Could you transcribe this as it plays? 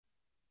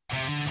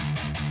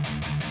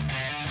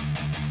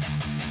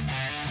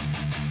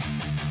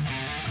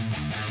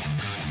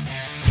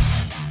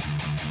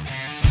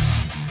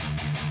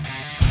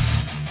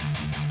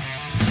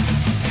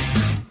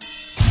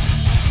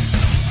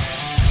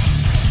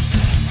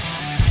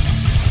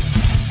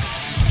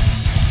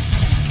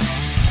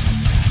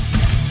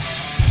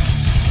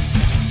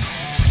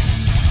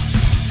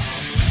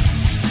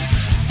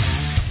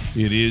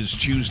It is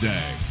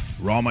Tuesday.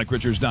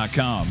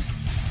 RawMikeRichards.com.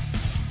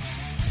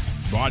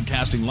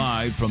 Broadcasting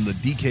live from the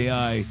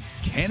DKI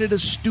Canada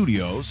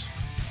Studios,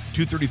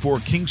 234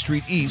 King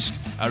Street East,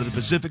 out of the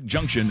Pacific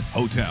Junction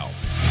Hotel.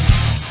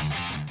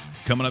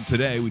 Coming up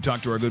today, we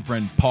talked to our good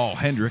friend Paul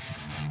Hendrick.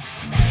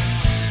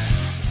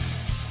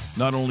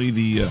 Not only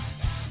the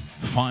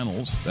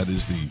finals, that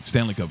is the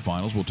Stanley Cup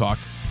finals, we'll talk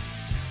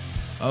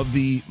of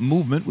the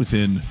movement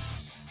within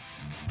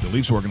the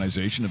Leafs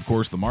organization. Of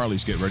course, the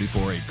Marlies get ready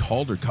for a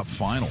Calder Cup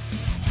final.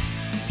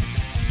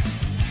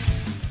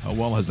 How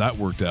well has that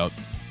worked out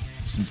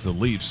since the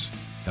Leafs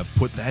have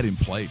put that in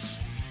place?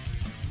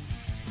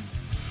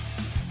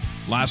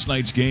 Last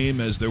night's game,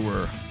 as there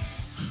were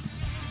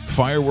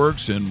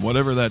fireworks and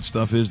whatever that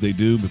stuff is they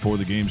do before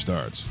the game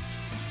starts.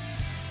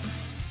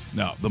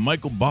 Now, the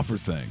Michael Buffer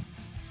thing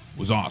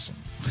was awesome.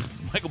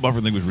 The Michael Buffer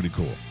thing was really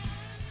cool.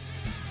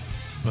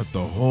 But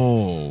the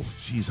whole,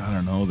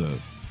 the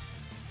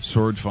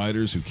sword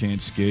fighters who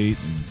can't skate,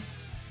 and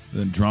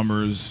then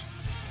drummers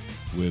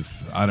with,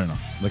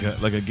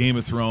 like a Game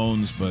of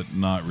Thrones, but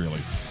not really.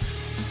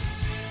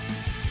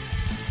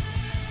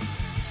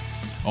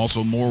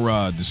 Also,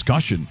 more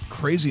discussion,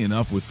 crazy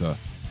enough, with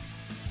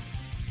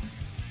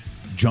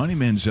Johnny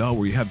Manziel,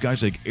 where you have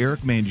guys like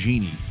Eric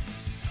Mangini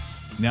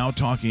now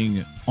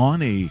talking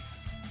on an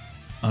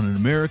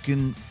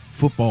American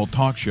football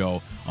talk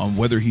show on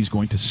whether he's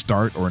going to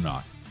start or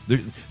not.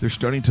 They're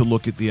starting to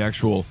look at the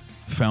actual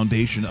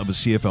foundation of a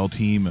CFL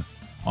team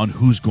on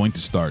who's going to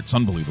start. It's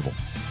unbelievable.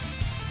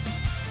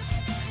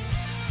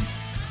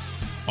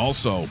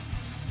 Also,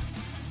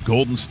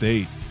 Golden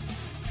State,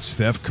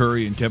 Steph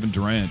Curry and Kevin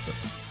Durant.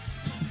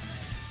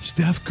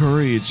 Steph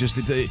Curry,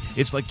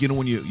 it's like,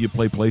 when you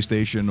play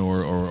PlayStation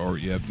or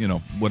you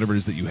have, whatever it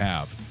is that you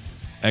have,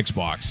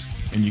 Xbox,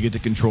 and you get to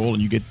control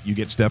and you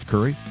get Steph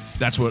Curry.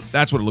 That's what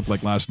it looked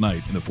like last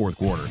night in the fourth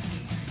quarter.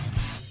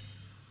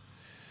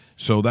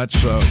 So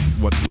that's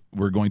what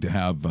we're going to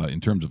have in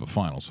terms of a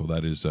final. So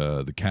that is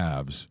the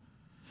Cavs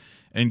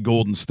and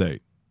Golden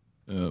State.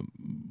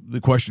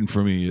 The question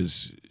for me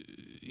is,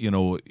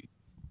 the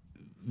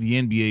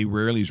NBA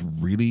rarely is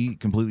really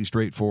completely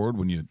straightforward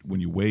when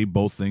you weigh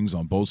both things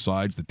on both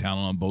sides, the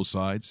talent on both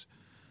sides.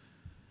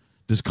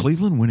 Does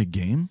Cleveland win a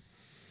game?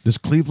 Does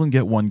Cleveland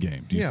get one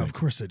game? Do you think? Of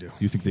course they do.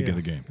 You think they get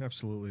a game?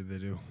 Absolutely they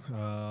do.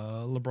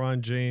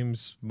 LeBron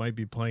James might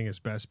be playing his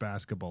best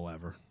basketball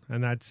ever,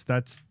 and that's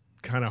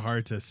kind of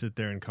hard to sit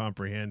there and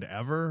comprehend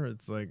ever.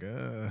 It's like,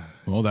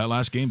 well, that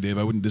last game, Dave,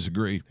 I wouldn't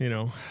disagree.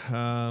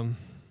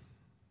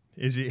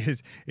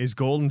 Is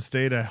Golden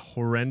State a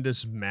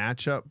horrendous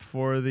matchup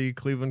for the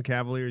Cleveland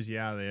Cavaliers?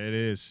 Yeah, it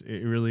is.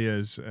 It really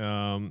is.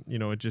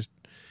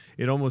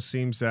 It almost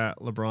seems that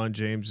LeBron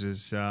James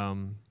is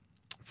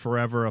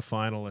forever a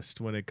finalist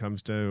when it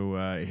comes to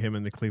him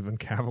and the Cleveland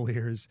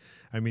Cavaliers.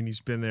 I mean,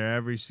 he's been there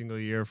every single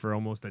year for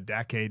almost a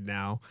decade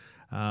now.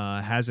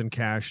 Hasn't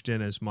cashed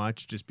in as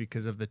much just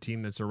because of the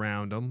team that's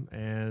around him.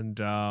 And,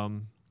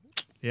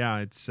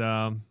 it's,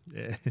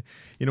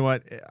 you know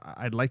what?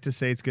 I'd like to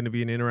say it's going to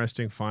be an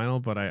interesting final,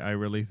 but I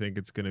really think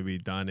it's going to be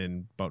done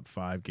in about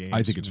 5 games.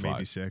 I think it's maybe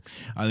 5.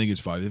 6. I think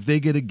it's 5. If they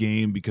get a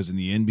game, because in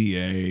the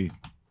NBA,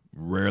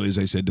 rarely, as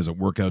I said, does it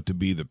work out to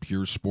be the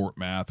pure sport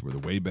math where the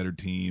way better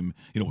team,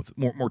 with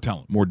more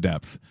talent, more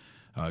depth,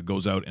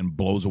 goes out and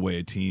blows away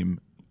a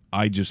team.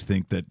 I just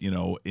think that,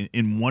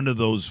 in one of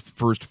those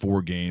first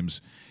 4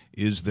 games,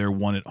 is there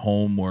one at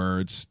home where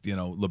it's,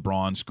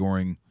 LeBron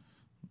scoring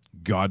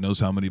God knows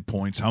how many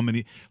points,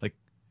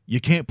 you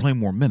can't play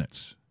more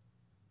minutes.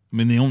 I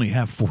mean, they only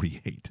have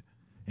 48,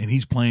 and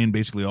he's playing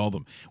basically all of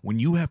them. When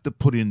you have to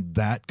put in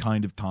that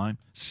kind of time,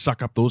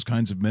 suck up those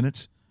kinds of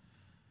minutes,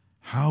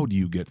 how do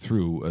you get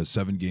through a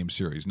 7-game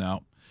series?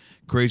 Now,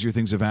 crazier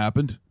things have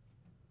happened,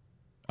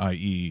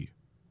 i.e.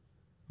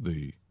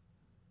 the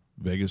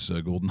Vegas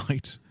Golden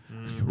Knights,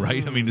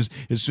 right? I mean,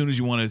 as soon as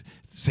you want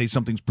to say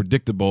something's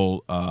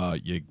predictable,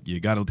 you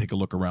got to take a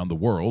look around the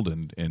world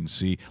and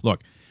see.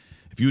 Look,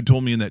 if you had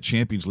told me in that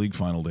Champions League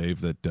final,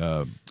 Dave,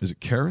 that is it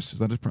Karras? Is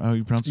that how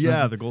you pronounce it?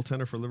 Yeah, the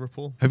goaltender for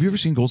Liverpool. Have you ever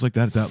seen goals like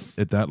that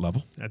at that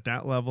level? At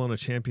that level in a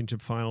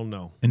championship final,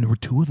 no. And there were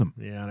 2 of them.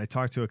 Yeah, and I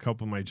talked to a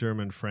couple of my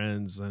German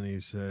friends, and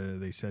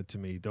they said to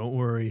me, "Don't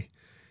worry,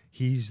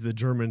 he's the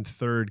German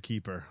 3rd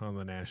keeper on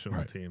the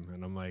national team."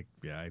 And I'm like,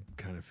 yeah, I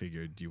kind of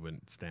figured you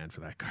wouldn't stand for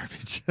that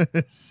garbage.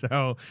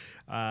 So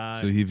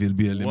he will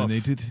be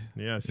eliminated?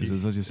 Yes. Is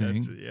that what you're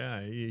saying?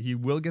 Yeah, he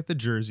will get the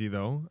jersey,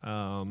 though,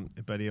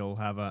 but he'll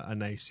have a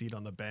nice seat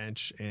on the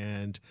bench.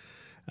 And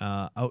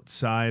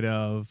outside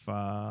of,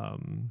 a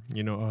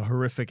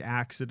horrific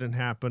accident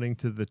happening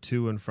to the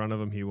 2 in front of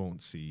him, he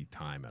won't see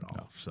time at all.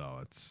 No. So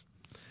it's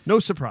no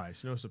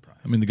surprise.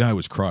 I mean, the guy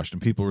was crushed,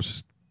 and people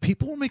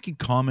were making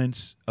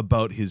comments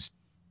about his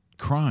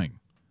crying.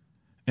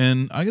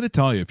 And I got to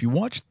tell you, if you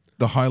watch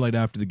the highlight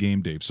after the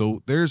game, Dave,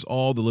 so there's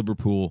all the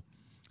Liverpool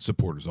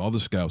supporters, all the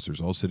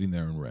Scousers, all sitting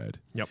there in red.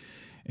 Yep.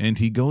 And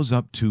he goes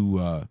up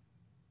to,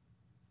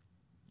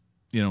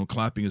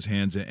 clapping his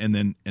hands and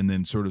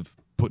then sort of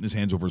putting his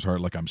hands over his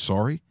heart like, I'm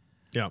sorry.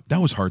 Yeah.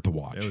 That was hard to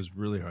watch. It was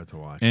really hard to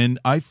watch. And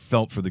I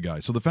felt for the guy.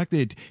 So the fact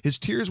that his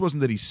tears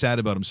wasn't that he's sad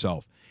about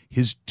himself.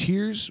 His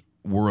tears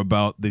were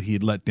about that he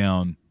had let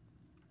down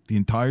the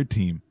entire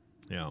team,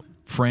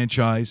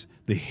 franchise,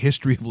 the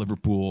history of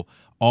Liverpool,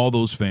 all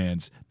those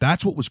fans.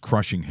 That's what was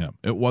crushing him.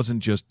 It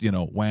wasn't just,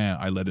 wham,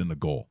 I let in a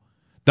goal.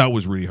 That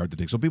was really hard to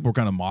take. So people were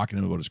kind of mocking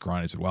him about his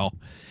crying. I said, well,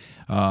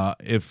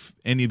 if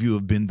any of you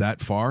have been that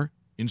far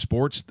in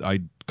sports,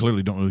 I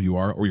clearly don't know who you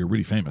are, or you're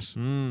really famous.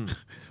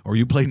 Or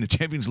you played in a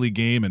Champions League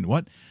game and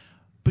what?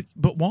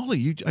 But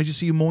Wally, I just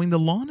see you mowing the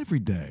lawn every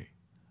day.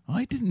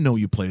 I didn't know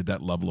you played at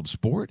that level of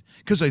sport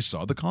because I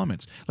saw the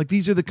comments. Like,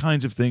 these are the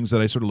kinds of things that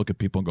I sort of look at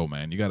people and go,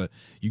 man,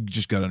 you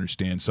just gotta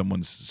understand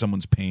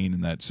someone's pain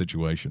in that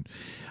situation.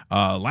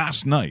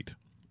 Last night,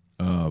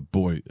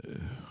 boy,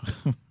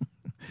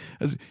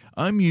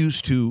 I'm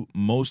used to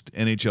most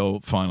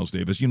NHL finals,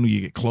 Dave. As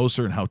you get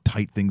closer and how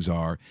tight things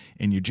are,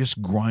 and you're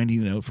just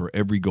grinding it out for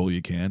every goal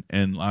you can.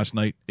 And last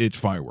night, it's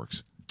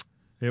fireworks.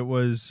 It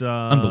was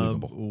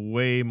unbelievable.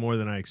 Way more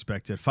than I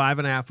expected.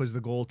 5.5 was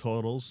the goal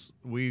totals.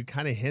 We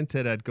kind of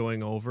hinted at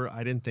going over.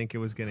 I didn't think it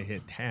was going to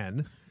hit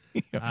 10.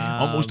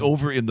 Almost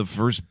over in the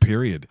first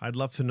period. I'd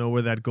love to know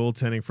where that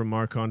goaltending from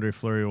Marc-Andre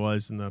Fleury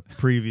was in the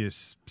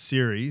previous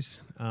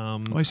series.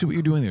 I see what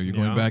you're doing there. You're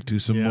going back to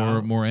some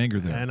more anger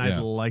there. And I'd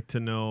like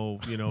to know,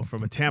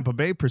 from a Tampa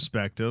Bay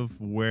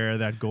perspective, where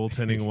that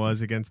goaltending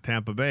was against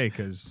Tampa Bay,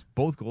 because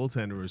both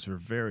goaltenders were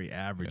very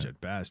average at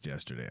best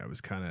yesterday. I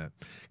was kind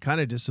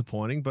of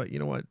disappointing, but you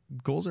know what?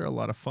 Goals are a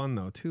lot of fun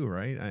though too,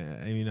 right?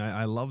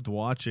 I loved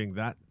watching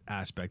that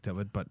aspect of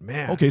it, but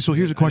man. Okay, so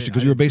here's a question,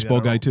 because you're a baseball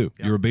guy too.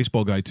 Yeah. You're a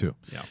baseball guy too.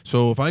 Yeah.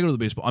 So if I go to the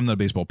baseball, I'm not a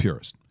baseball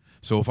purist.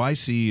 So if I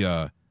see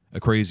a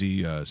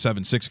crazy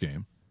 7-6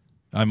 game,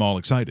 I'm all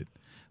excited.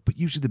 But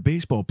usually the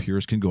baseball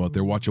purists can go out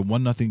there, watch a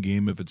 1-0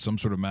 game if it's some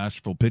sort of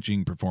masterful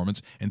pitching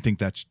performance, and think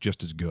that's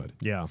just as good.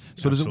 Yeah,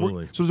 so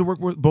absolutely. Does it work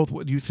both?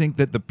 Do you think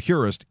that the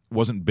purist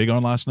wasn't big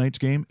on last night's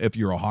game? If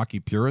you're a hockey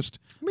purist,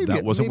 maybe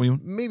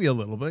a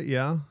little bit,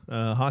 yeah.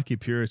 Hockey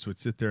purists would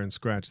sit there and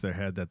scratch their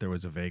head that there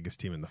was a Vegas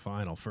team in the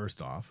final,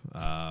 first off.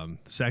 The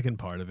second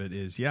part of it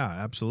is, yeah,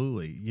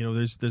 absolutely.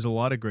 There's a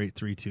lot of great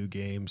 3-2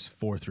 games,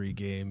 4-3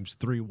 games,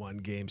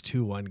 3-1 games,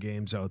 2-1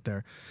 games out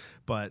there.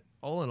 But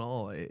all in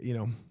all,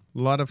 a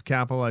lot of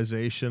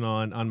capitalization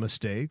on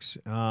mistakes.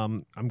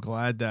 I'm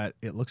glad that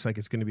it looks like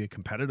it's going to be a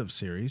competitive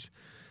series.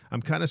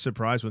 I'm kind of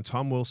surprised when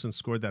Tom Wilson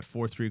scored that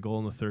 4-3 goal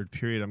in the third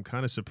period. I'm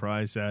kind of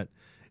surprised that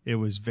it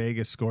was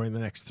Vegas scoring the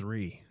next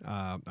three.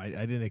 I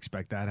didn't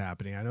expect that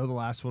happening. I know the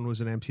last one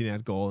was an empty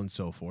net goal and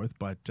so forth,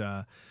 but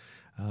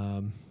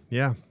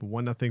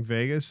 1-0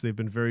 Vegas. They've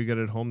been very good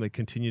at home. They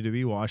continue to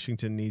be.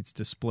 Washington needs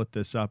to split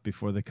this up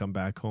before they come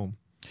back home.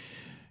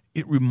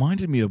 It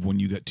reminded me of when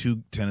you got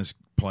two tennis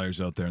players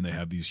out there and they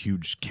have these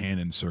huge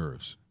cannon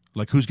serves.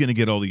 Like, who's going to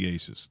get all the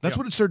aces? That's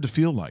what it started to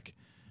feel like.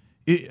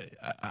 The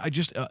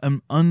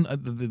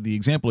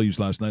example I used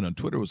last night on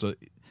Twitter was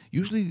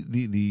usually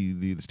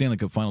the Stanley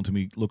Cup final to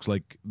me looks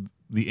like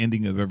the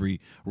ending of every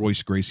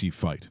Royce Gracie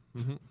fight.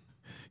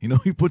 Mm-hmm.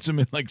 He puts him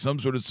in like some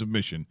sort of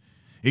submission.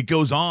 It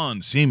goes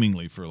on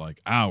seemingly for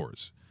like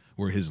hours,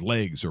 where his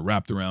legs are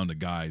wrapped around a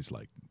guy's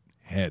like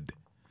head.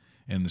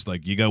 And it's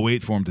like, you got to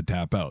wait for him to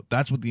tap out.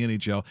 That's what the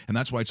NHL, and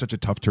that's why it's such a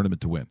tough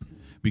tournament to win.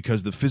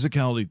 Because the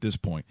physicality at this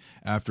point,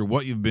 after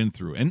what you've been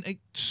through, and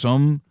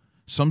some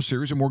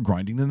series are more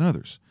grinding than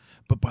others.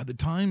 But by the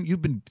time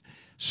you've been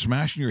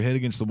smashing your head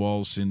against the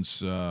wall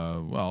since, if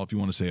you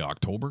want to say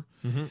October,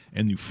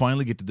 and you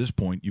finally get to this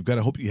point, you've got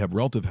to hope you have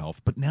relative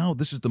health. But now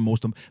this is the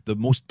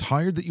most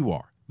tired that you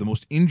are, the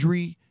most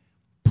injury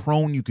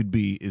prone you could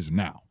be is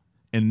now.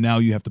 And now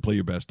you have to play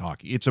your best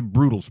hockey. It's a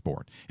brutal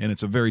sport, and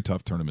it's a very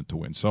tough tournament to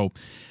win. So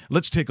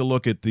let's take a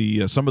look at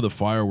some of the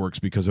fireworks,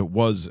 because it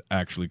was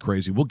actually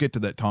crazy. We'll get to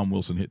that Tom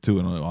Wilson hit, too,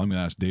 and I'm going to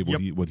ask Dave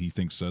what he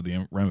thinks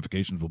the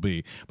ramifications will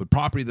be. But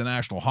property of the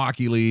National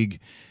Hockey League,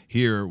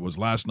 here was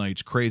last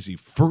night's crazy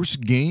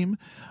first game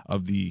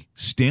of the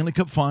Stanley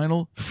Cup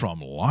Final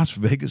from Las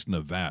Vegas,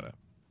 Nevada.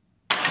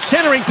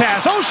 Centering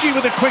pass. Oshie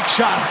with a quick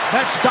shot.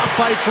 That's stopped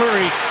by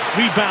Fleury.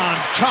 Rebound.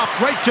 Chopped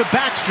right to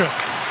Backstrom.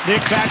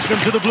 Nick Backstrom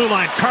to the blue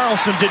line.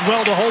 Carlson did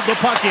well to hold the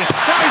puck in.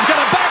 Now he's got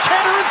a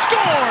backhander and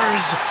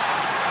scores!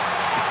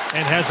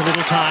 And has a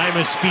little time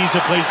as Spiza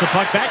plays the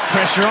puck back.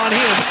 Pressure on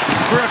him.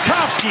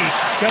 Burakovsky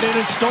got in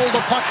and stole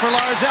the puck for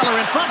Lars Eller.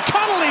 In front,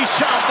 Connolly's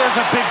shot. There's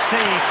a big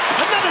save.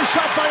 Another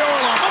shot by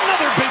Orlov.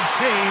 Another big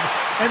save.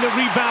 And the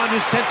rebound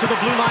is sent to the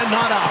blue line,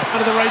 not out.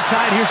 Out of the right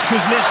side, here's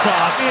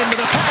Kuznetsov. Into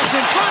the pass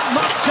in front,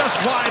 knocked just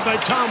wide by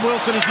Tom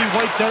Wilson as he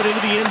wiped out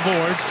into the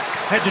inboards.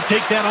 Had to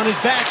take that on his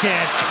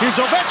backhand. Here's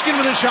Ovechkin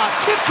with a shot.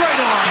 Tipped right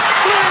on.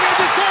 Fleury made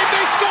the save.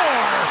 They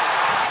score.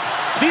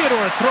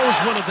 Theodore throws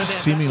one of the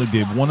net. Seemingly,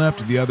 Dave, one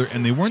after the other,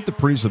 and they weren't the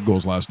prettiest of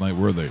goals last night,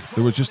 were they?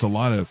 There was just a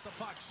lot of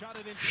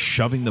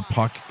shoving the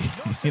puck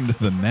into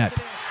the net.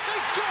 They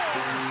score.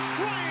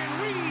 Ryan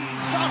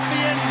Reeves off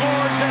the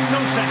inboards and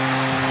Nosek.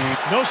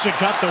 Nosek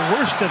got the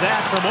worst of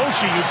that from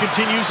Oshie, who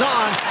continues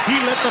on. He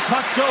let the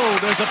puck go.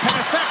 There's a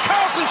pass back.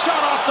 Carlson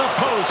shot off the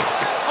post.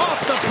 Off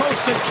the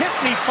post, and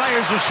Kempny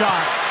fires a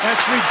shot.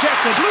 That's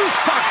rejected. Loose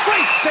puck.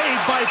 Great save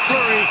by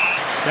Fleury.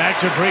 Back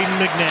to Braden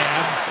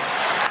McNabb.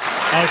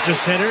 Out to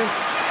center.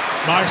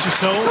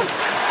 Marchessault.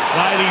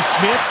 Riley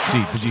Smith.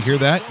 See, did you hear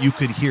that? You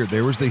could hear.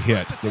 There was the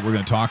hit that we're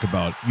going to talk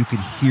about. You could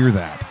hear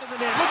that.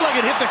 Looked like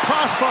it hit the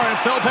crossbar and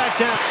fell back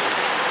down.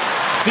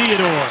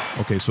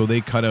 Theodore. Okay, so they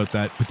cut out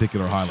that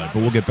particular highlight,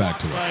 but we'll get back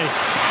to it. Right.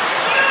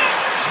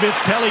 Smith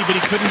Kelly, but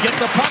he couldn't get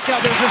the puck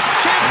out. There's a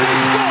chance to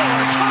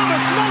score.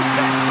 Thomas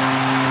Nosek.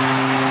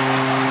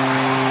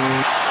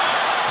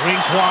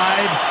 Rink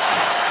wide.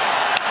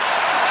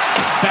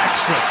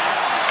 Backstrom.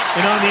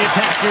 And on the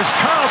attack, here's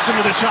Carlson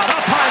with a shot.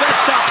 Up high, that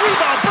stop.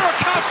 Rebound.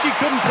 Burakovsky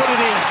couldn't put it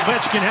in.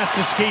 Ovechkin has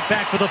to skate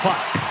back for the puck.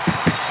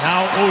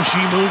 Now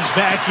Oshie moves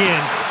back in.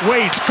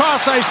 Waits.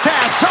 Cross-ice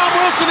pass. Tom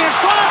Wilson in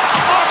front.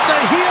 Off the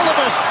heel of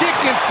a stick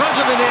in front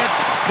of the net.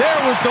 There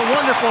was the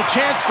wonderful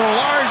chance for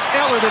Lars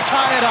Eller to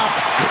tie it up.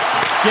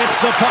 Gets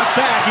the puck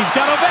back. He's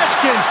got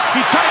Ovechkin.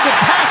 He tried to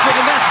pass it,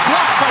 and that's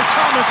blocked by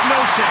Thomas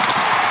Nosek.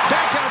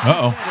 Back out to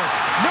center.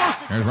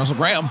 Nosek. There's Russell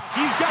Graham.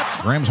 He's got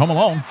Graham's home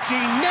alone.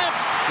 net.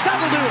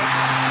 That'll do it.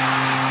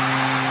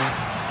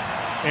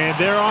 And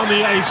they're on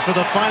the ice for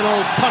the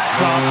final puck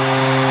drop.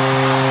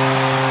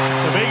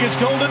 The Vegas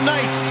Golden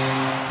Knights.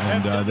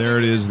 And there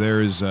it is.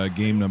 There is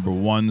game number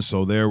 1.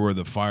 So there were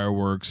the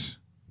fireworks.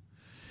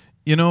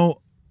 You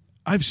know,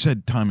 I've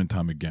said time and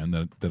time again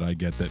that I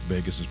get that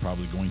Vegas is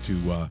probably going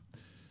to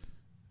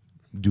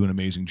do an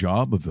amazing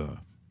job of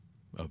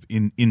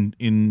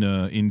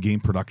in-game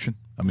production.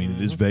 I mean,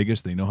 it is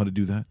Vegas. They know how to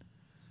do that.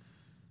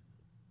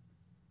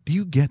 Do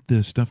you get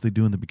the stuff they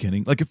do in the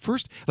beginning? Like at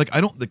first, like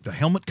I don't like the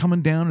helmet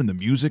coming down and the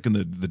music and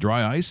the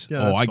dry ice.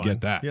 Yeah, I fine.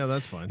 get that. Yeah,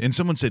 that's fine. And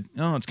someone said,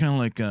 "Oh, it's kind of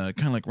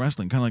like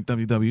wrestling, kind of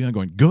like WWE." I'm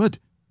going, good,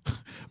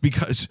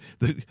 because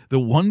the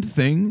one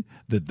thing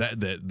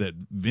that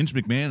Vince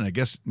McMahon, I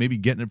guess maybe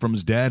getting it from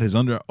his dad, has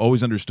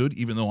always understood.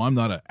 Even though I'm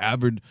not an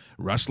avid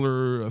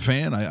wrestler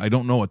fan, I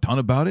don't know a ton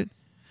about it,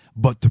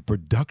 but the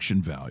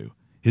production value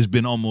has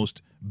been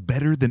almost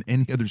better than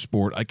any other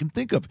sport I can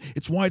think of.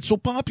 It's why it's so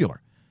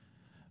popular.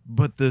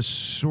 But the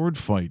sword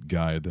fight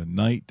guy, the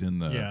knight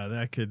and the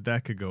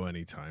that could go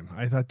anytime.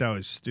 I thought that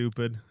was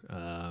stupid.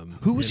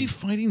 Who was he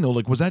fighting though?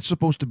 Like, was that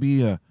supposed to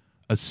be a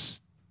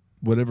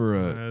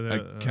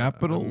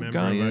capital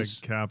guy? Is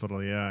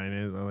capital, yeah.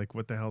 And like,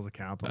 what the hell's a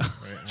capital?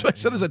 Right?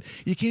 So I said,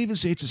 you can't even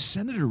say it's a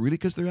senator, really,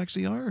 because there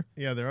actually are.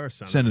 Yeah, there are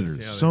senators.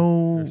 Yeah,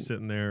 they're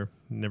sitting there,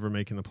 never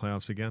making the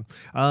playoffs again.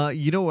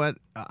 You know what?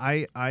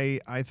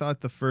 I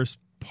thought the first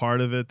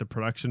part of it, the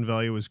production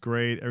value was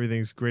great.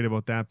 Everything's great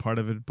about that part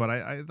of it, but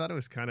I thought it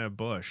was kind of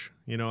Bush.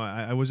 You know,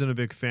 I wasn't a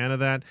big fan of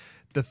that.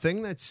 The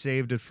thing that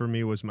saved it for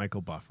me was Michael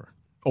Buffer.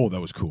 Oh,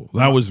 that was cool.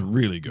 That was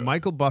really good.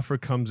 Michael Buffer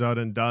comes out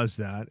and does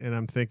that, and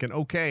I'm thinking,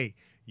 okay,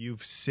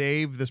 you've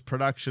saved this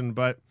production,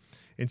 but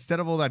instead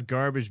of all that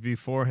garbage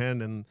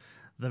beforehand and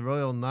the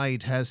Royal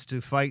Knight has to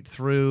fight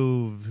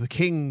through the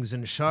Kings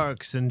and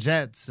Sharks and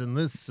Jets and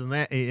this and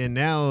that, and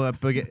now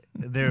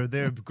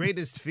their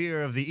greatest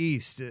fear of the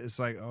East. It's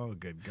like, oh,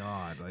 good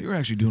God! Like, you're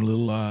actually doing a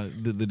little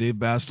the Dave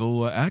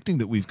Bastel acting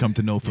that we've come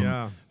to know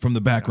from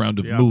the background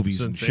of movies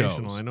and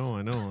shows. I know.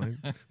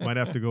 I might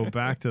have to go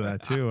back to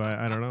that too.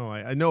 I don't know.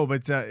 I know,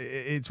 but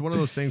it's one of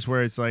those things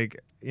where it's like,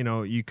 you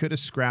know, you could have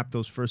scrapped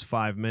those first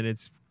 5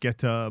 minutes. Get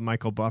to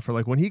Michael Buffer.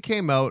 Like when he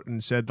came out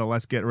and said the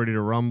 "Let's get ready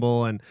to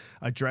rumble" and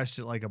addressed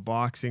it like a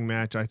boxing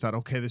match, I thought,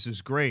 okay, this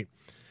is great.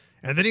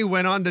 And then he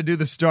went on to do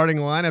the starting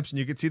lineups, and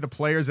you could see the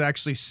players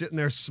actually sitting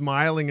there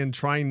smiling and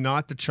trying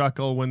not to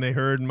chuckle when they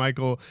heard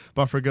Michael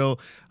Buffer go,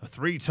 a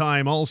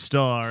 3-time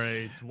All-Star,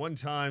 one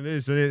time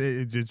this, and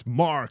it's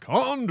Mark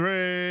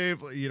Andre.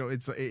 You know,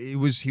 he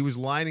was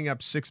lining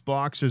up 6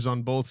 boxers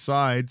on both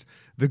sides,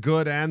 the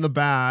good and the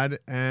bad,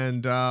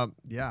 and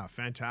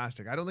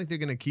fantastic. I don't think they're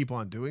going to keep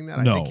on doing that.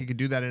 No. I think you could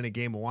do that in a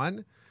game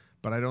 1,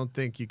 but I don't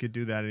think you could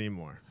do that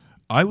anymore.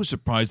 I was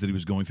surprised that he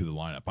was going through the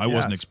lineup. I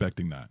wasn't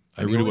expecting that.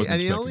 I really wasn't expecting that.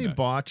 And he only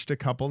botched a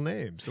couple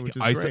names, which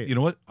is great. You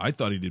know what? I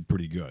thought he did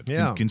pretty good.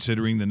 Yeah.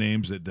 Considering the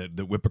names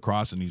that whip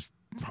across, and he's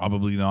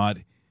probably not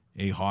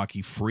a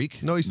hockey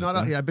freak. No, he's not.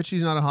 I bet you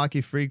he's not a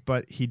hockey freak,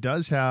 but he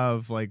does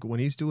have, like, when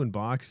he's doing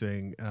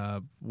boxing,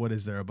 what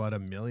is there, about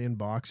 1 million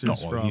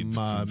boxers from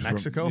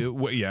Mexico?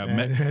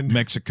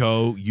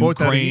 Mexico,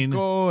 Ukraine,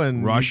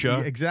 and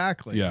Russia.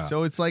 Exactly. Yeah.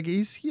 So it's like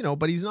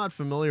but he's not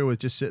familiar with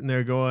just sitting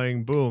there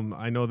going, boom,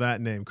 I know that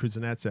name,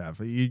 Kuznetsov.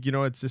 You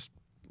know, it's just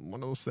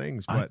one of those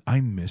things. But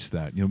I miss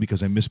that,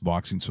 because I miss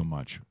boxing so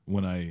much.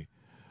 When I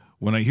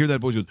hear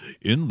that voice goes,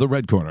 in the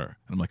red corner,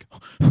 and I'm like,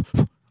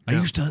 I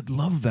used to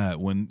love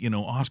that when,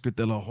 Oscar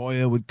De La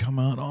Hoya would come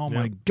out. Oh,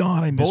 my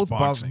God, I miss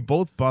boxing.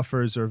 Both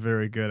Buffers are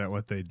very good at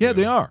what they do. Yeah,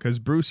 they are. Because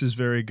Bruce is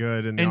very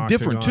good. And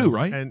different, too,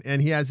 right?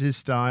 And he has his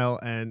style,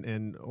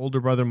 and older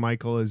brother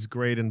Michael is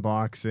great in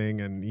boxing,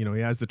 and, he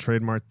has the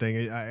trademark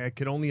thing. I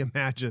could only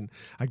imagine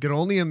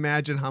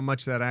how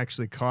much that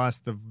actually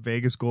cost the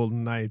Vegas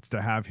Golden Knights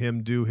to have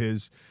him do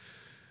his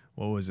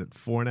what was it,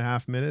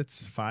 4.5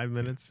 minutes, 5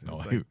 minutes? No,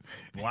 It's like,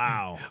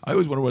 wow. I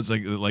always wonder what's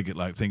like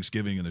at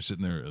Thanksgiving, and they're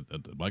sitting there.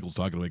 Michael's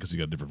talking to me because he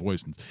got a different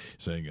voice and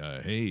saying,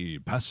 "Hey,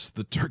 pass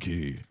the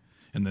turkey,"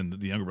 and then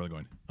the younger brother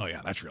going, "Oh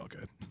yeah, that's real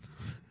good."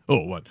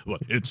 Oh, what?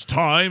 It's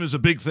time is a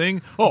big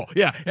thing. Oh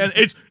yeah,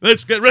 and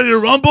let's get ready to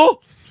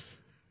rumble.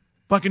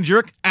 Fucking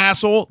jerk,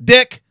 asshole,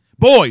 dick,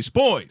 boys.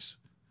 It's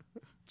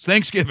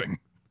Thanksgiving.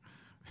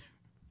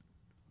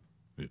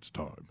 It's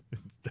time.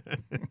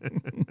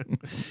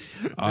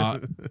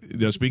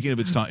 Speaking of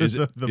its time, is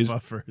it the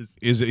Buffers?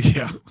 Is it?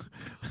 Yeah,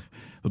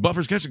 the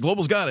Buffers catch it.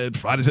 Global's got it.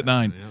 Fridays at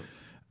 9.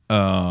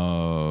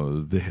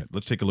 Yep. The hit.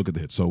 Let's take a look at the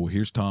hit. So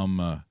here's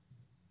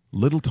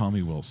Little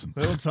Tommy Wilson.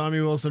 Little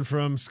Tommy Wilson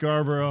from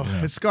Scarborough.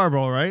 Yeah. It's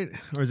Scarborough, right?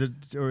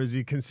 Or is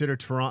he considered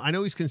Toronto? I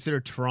know he's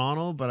considered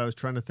Toronto, but I was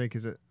trying to think,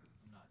 is it?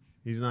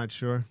 He's not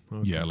sure.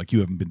 Okay. Yeah, like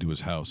you haven't been to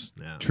his house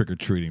No. trick or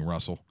treating,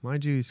 Russell.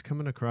 Mind you, he's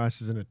coming across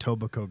as an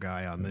Etobicoke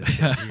guy on this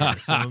here,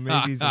 so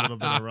maybe he's a little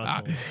bit of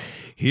Russell.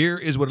 Here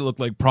is what it looked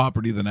like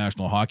property of the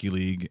National Hockey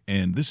League,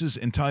 and this is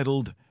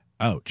entitled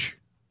 "Ouch."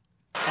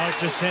 Out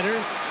to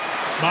center.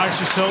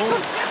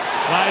 Marchessault.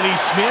 Riley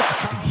Smith.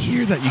 You can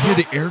hear that. You hear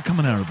the air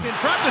coming out of In it.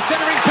 front, the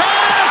centering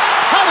pass.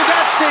 How did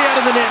that stay out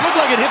of the net? Looked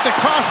like it hit the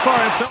crossbar.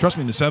 And fell. Trust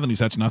me, in the 70s,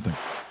 that's nothing.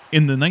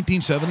 In the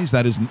 1970s,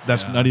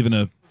 that's not even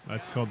a.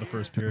 That's called the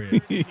first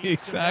period.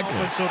 Exactly.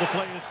 And so the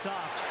play is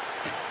stopped.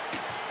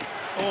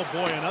 Oh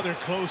boy, another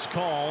close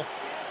call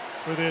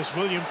for this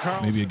William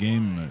Karlsson. Maybe a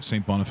game,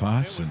 St.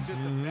 Boniface, and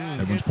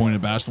everyone's pointing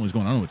at Baston. He's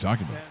going, I don't know what you're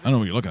talking about. I don't know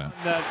what you're looking at.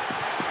 That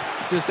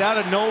just out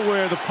of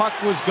nowhere, the puck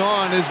was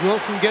gone. Is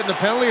Wilson getting a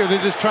penalty, or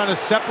they're just trying to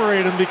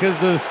separate him because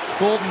the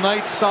Golden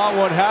Knights saw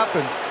what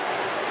happened?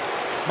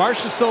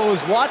 Marchessault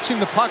is watching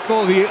the puck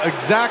go the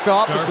exact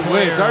opposite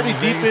way. It's already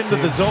deep into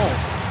the zone.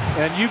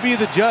 And you be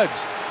the judge.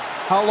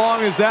 How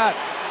long is that?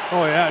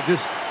 Oh, yeah,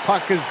 just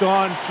puck is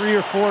gone 3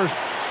 or 4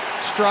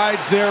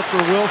 strides there for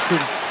Wilson.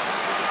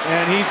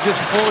 And he just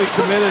fully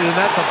committed, and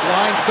that's a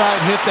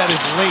blindside hit that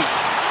is late.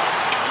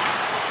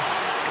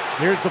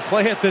 Here's the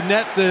play at the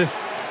net. The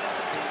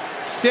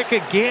stick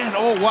again.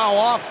 Oh, wow,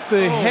 off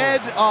the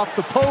head, off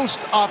the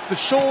post, off the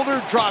shoulder,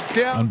 dropped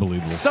down.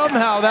 Unbelievable.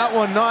 Somehow that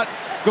one not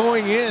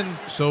going in.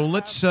 So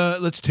let's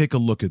take a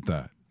look at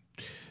that.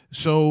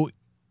 So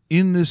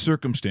in this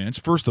circumstance,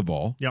 first of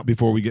all, Yep.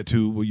 before we get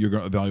to what your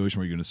evaluation,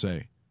 what you're going to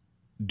say,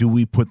 do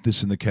we put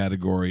this in the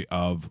category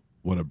of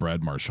what a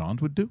Brad Marchand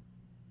would do?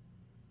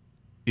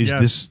 Is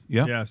Yes. this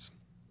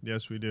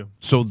Yes, we do.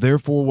 So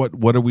therefore,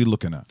 what are we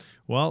looking at?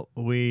 Well,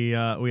 we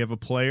have a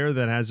player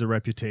that has a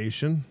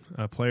reputation,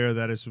 a player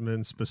that has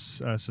been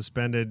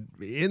suspended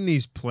in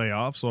these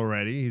playoffs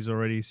already. He's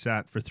already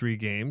sat for 3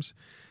 games.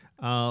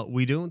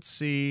 We don't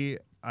see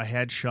a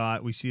head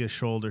shot. We see a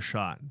shoulder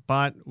shot,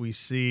 but we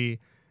see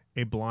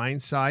a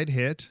blindside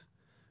hit.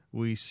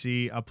 We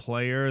see a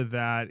player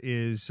that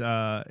is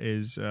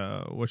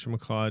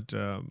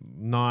whatchamacallit,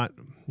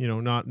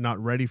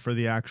 not ready for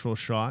the actual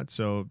shot.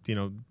 So,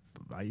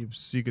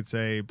 you could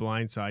say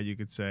blindside, you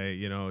could say,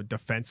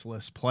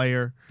 defenseless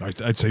player.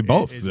 I'd say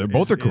both.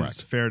 Both are correct.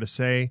 It's fair to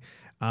say.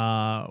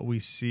 We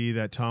see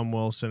that Tom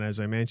Wilson, as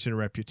I mentioned,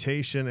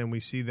 reputation, and we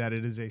see that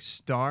it is a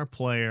star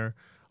player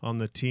on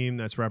the team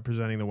that's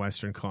representing the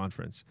Western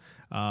Conference.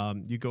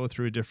 You go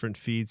through different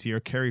feeds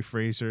here. Kerry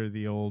Fraser,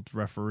 the old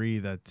referee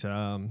that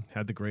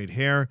had the great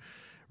hair,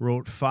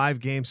 wrote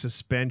 5-game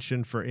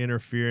suspension for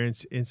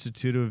interference,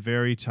 instituted a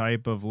very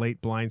type of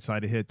late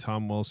blindside hit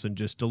Tom Wilson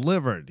just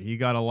delivered. He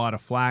got a lot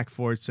of flack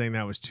for it, saying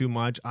that was too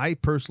much. I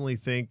personally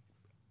think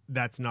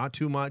that's not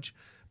too much,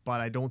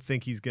 but I don't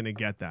think he's going to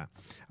get that.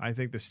 I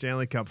think the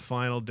Stanley Cup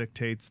final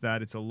dictates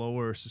that it's a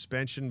lower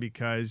suspension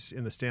because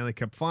in the Stanley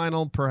Cup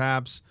final,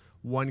 perhaps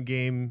 1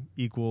 game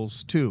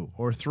equals 2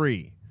 or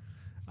 3.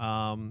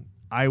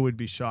 I would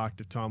be shocked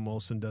if Tom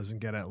Wilson doesn't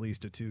get at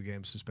least a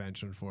 2-game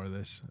suspension for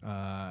this.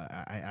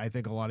 I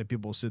think a lot of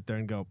people will sit there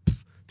and go,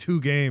 2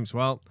 games.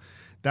 Well,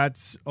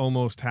 that's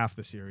almost half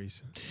the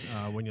series.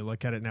 When you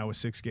look at it now with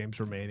 6 games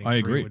remaining, I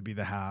agree. 3 would be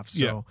the half.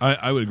 So. Yeah,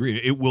 I would agree.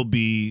 It will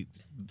be.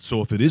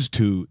 So if it is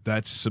 2,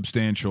 that's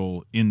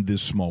substantial in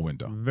this small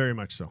window. Very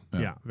much so.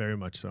 Yeah, very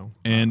much so.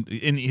 And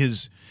in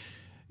his,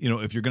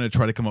 if you're going to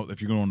try to come up,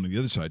 if you're going on the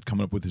other side,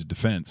 coming up with his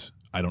defense,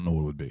 I don't know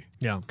what it would be.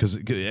 Yeah. Because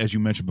as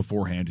you mentioned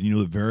beforehand, and the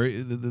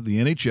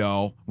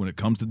NHL, when it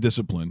comes to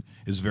discipline,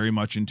 is very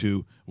much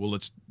into, well,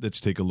 let's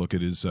take a look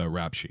at his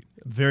rap sheet.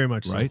 Very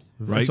much Right?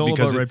 so. Right? It's all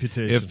Because about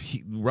reputation. If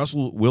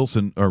Russell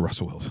Graham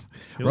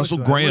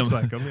looks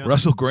like him, yeah.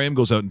 Russell Graham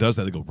goes out and does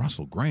that, they go,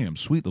 Russell Graham,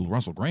 sweet little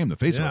Russell Graham, the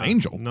face of an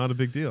angel. Not a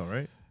big deal,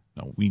 right?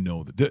 No, we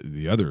know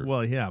the other.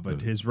 Well, yeah,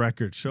 but his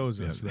record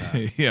shows us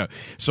that. Yeah.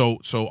 So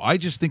I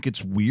just think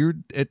it's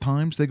weird at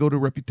times they go to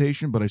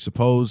reputation, but I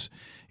suppose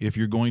if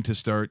you're going to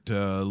start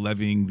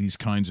levying these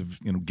kinds of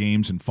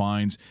games and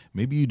fines,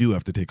 maybe you do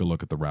have to take a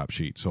look at the rap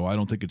sheet. So I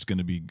don't think it's going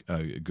to be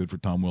good for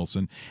Tom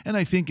Wilson. And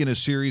I think in a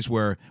series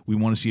where we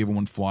want to see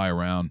everyone fly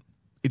around,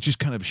 it's just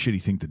kind of a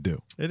shitty thing to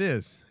do. It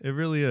is. It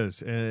really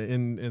is.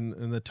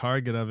 In the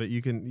target of it,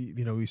 you can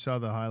we saw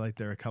the highlight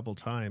there a couple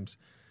times.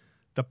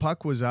 the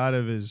puck was out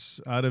of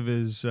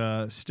his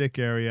stick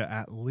area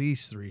at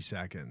least 3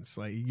 seconds.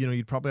 Like,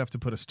 you'd probably have to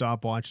put a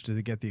stopwatch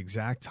to get the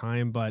exact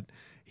time, but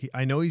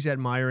I know he's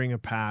admiring a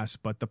pass,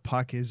 but the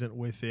puck isn't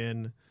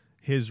within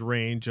his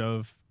range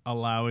of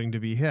allowing to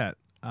be hit.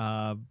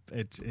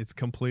 It's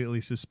completely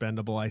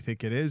suspendable. I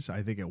think it is.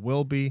 I think it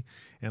will be,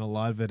 and a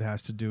lot of it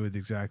has to do with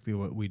exactly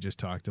what we just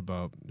talked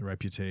about: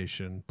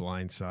 reputation,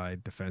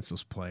 blindside,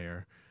 defenseless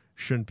player.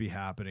 Shouldn't be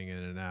happening in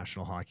a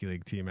National Hockey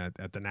League team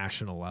at the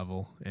national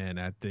level, and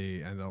at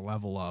the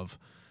level of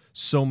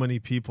so many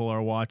people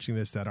are watching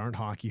this that aren't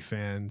hockey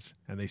fans,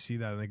 and they see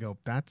that and they go,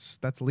 "That's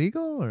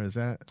legal, or is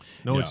that?"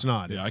 No, Yeah. it's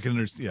not. Yeah, I can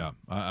understand. Yeah,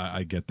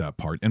 I get that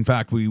part. In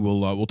fact,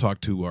 we'll talk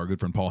to our good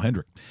friend Paul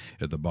Hendrick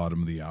at the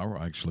bottom of the hour,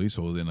 actually.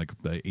 So in like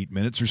 8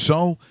 minutes or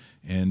so,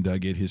 and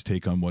get his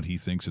take on what he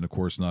thinks. And of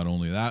course, not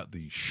only that,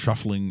 the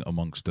shuffling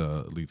amongst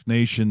Leaf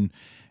Nation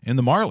and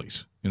the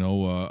Marlies.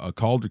 A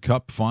Calder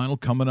Cup final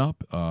coming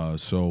up.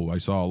 So I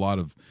saw a lot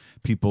of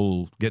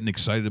people getting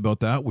excited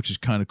about that, which is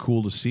kind of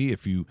cool to see.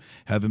 If you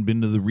haven't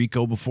been to the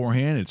Rico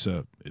beforehand, it's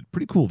a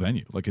pretty cool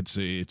venue. Like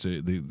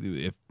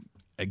if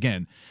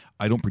again,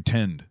 I don't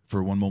pretend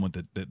for one moment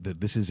that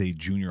this is a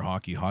junior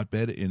hockey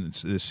hotbed in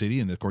this city,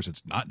 and of course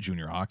it's not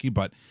junior hockey.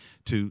 But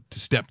to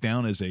step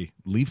down as a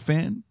Leaf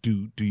fan,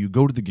 do you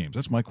go to the games?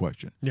 That's my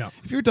question. Yeah.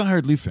 If you're a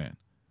diehard Leaf fan,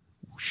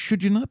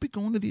 should you not be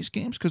going to these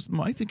games? Because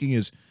my thinking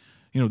is,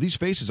 these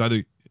faces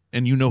either.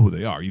 And you know who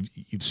they are.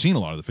 You've seen a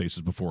lot of the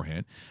faces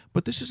beforehand,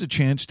 but this is a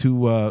chance to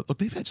look.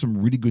 They've had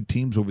some really good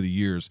teams over the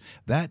years.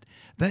 That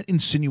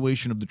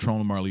insinuation of the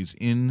Toronto Marlies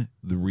in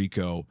the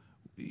Rico,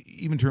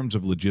 even in terms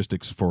of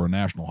logistics for a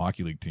National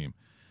Hockey League team,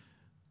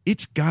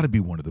 it's got to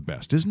be one of the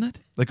best, isn't it?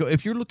 Like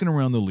if you're looking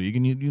around the league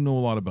and you know a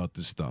lot about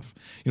this stuff,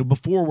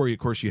 before where of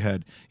course you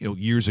had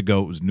years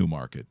ago it was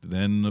Newmarket,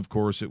 then of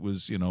course it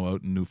was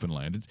out in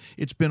Newfoundland.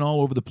 It's been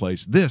all over the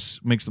place. This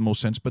makes the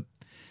most sense, but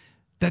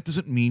that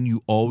doesn't mean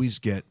you always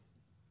get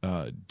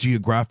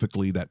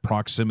geographically that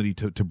proximity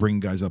to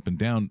bring guys up and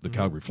down. The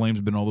Calgary Flames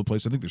have been all over the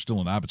place. I think they're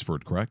still in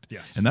Abbotsford, correct?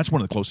 Yes. And that's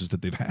one of the closest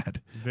that they've had,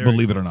 Very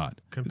believe it close or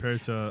not.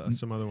 compared to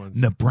some other ones.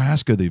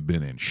 Nebraska they've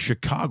been in.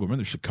 Chicago.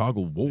 Remember the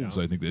Chicago Wolves,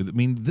 Yeah. I think.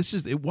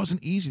 It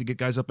wasn't easy to get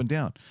guys up and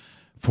down.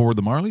 For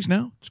the Marlies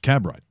now, it's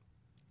cab ride.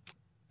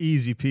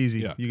 Easy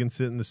peasy. Yeah. You can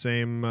sit in the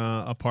same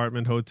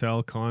apartment,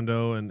 hotel,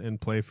 condo,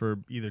 and play for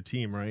either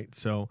team, right?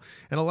 So,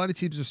 and a lot of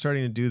teams are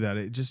starting to do that.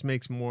 It just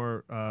makes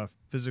more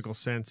physical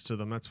sense to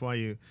them. That's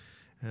why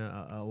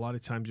a lot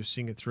of times you're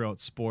seeing it throughout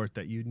sport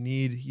that you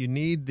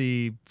need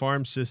the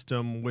farm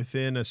system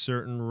within a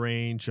certain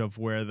range of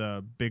where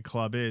the big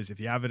club is. If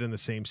you have it in the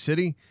same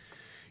city,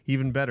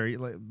 even better.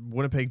 Like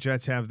Winnipeg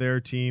Jets have their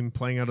team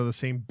playing out of the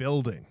same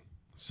building.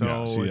 So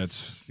Yeah,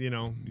 it's,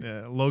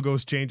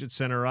 logos change at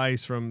center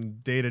ice from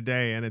day to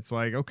day. And it's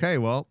like, okay,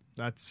 well,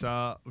 that's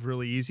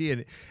really easy.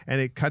 And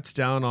it cuts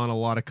down on a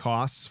lot of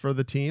costs for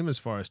the team as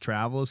far as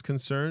travel is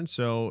concerned.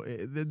 So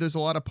there's a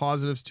lot of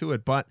positives to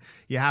it. But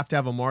you have to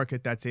have a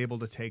market that's able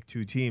to take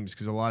two teams,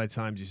 because a lot of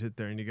times you sit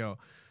there and you go,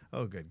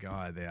 oh, good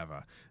God, they have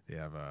a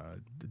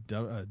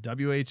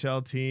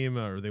WHL team,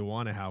 or they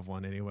want to have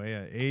one anyway,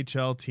 a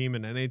AHL team,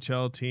 an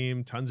NHL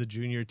team, tons of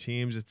junior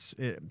teams.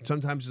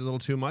 Sometimes it's a little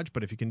too much,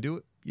 but if you can do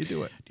it, you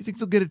do it. Do you think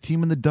they'll get a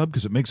team in the dub?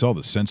 Because it makes all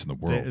the sense in the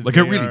world. It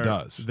really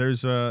does.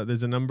 There's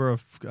a number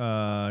of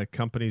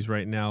companies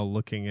right now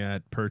looking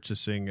at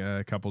purchasing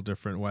a couple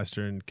different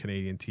Western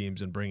Canadian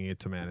teams and bringing it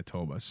to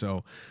Manitoba.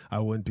 So I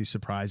wouldn't be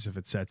surprised if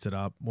it sets it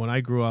up. When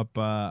I grew up,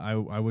 I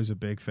was a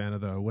big fan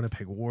of the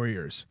Winnipeg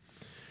Warriors.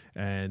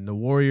 And the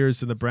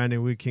Warriors and the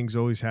Brandon Wheat Kings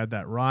always had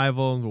that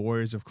rival. The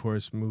Warriors, of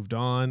course, moved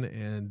on.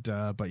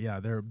 But yeah,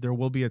 there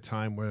will be a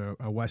time where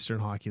a Western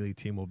Hockey League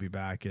team will be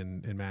back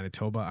in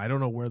Manitoba. I don't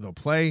know where they'll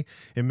play.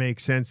 It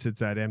makes sense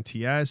it's at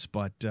MTS,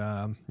 but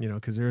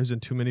because there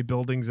isn't too many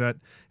buildings that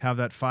have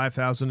that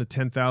 5,000 to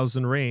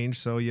 10,000 range.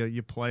 So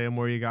you play them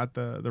where you got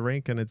the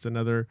rink, and it's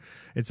another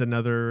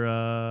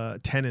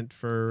tenant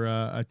for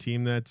a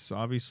team that's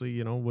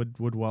obviously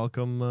would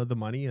welcome the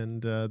money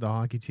and the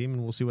hockey team,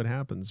 and we'll see what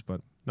happens.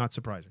 But not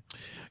surprising.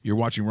 You're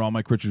watching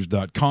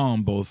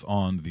RawMikeRichards.com, both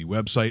on the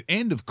website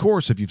and, of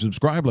course, if you've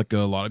subscribed like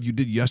a lot of you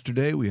did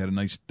yesterday, we had a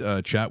nice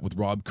chat with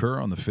Rob Kerr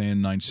on the Fan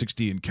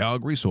 960 in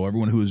Calgary. So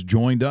everyone who has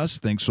joined us,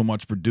 thanks so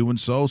much for doing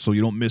so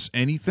you don't miss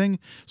anything.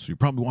 So you're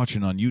probably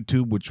watching on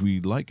YouTube, which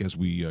we like, as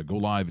we go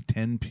live at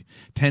 10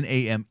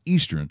 a.m.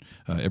 Eastern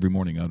every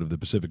morning out of the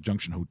Pacific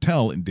Junction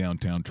Hotel in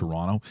downtown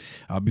Toronto.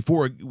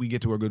 Before we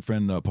get to our good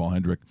friend Paul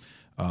Hendrick,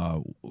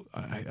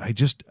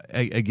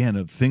 again,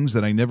 of things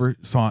that I never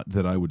thought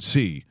that I would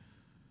see.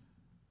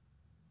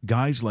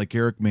 Guys like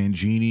Eric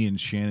Mangini and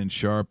Shannon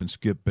Sharp and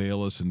Skip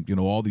Bayless and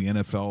all the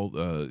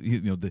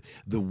NFL,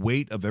 the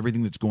weight of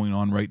everything that's going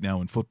on right now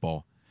in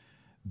football.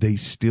 They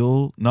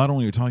still not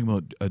only are talking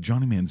about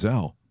Johnny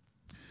Manziel,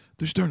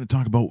 they're starting to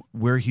talk about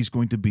where he's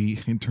going to be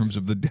in terms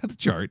of the depth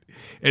chart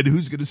and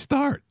who's going to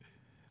start.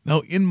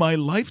 Now, in my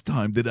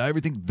lifetime, did I ever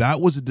think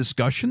that was a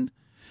discussion?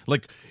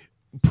 Like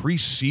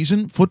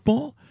preseason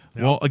football?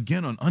 Yep. Well,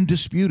 again, on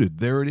Undisputed,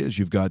 there it is.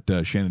 You've got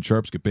Shannon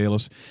Sharp, Skip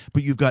Bayless,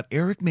 but you've got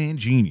Eric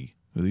Mangini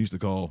who they used to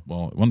call,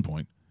 well, at one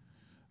point,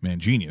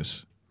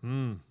 Mangenius.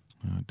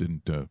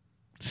 Didn't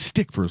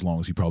stick for as long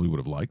as he probably would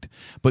have liked.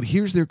 But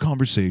here's their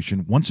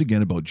conversation, once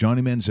again, about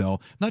Johnny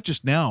Manziel, not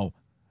just now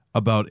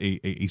about a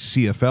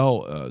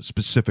CFL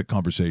specific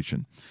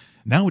conversation.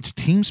 Now it's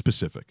team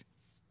specific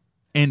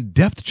and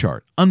depth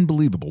chart.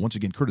 Unbelievable. Once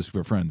again, courtesy of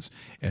our friends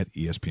at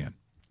ESPN.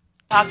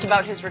 Talked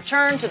about his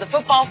return to the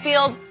football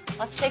field.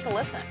 Let's take a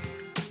listen.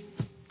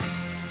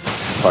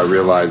 I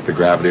realized the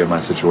gravity of my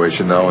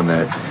situation, though, and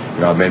that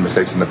I've made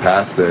mistakes in the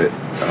past that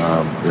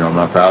I'm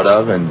not proud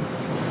of, and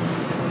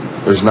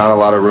there's not a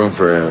lot of room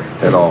for it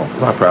at all. I'm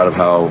not proud of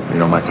how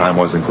my time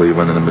was in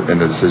Cleveland and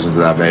the decisions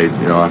that I made.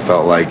 I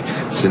felt like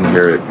sitting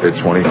here at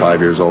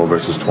 25 years old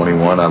versus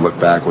 21, I look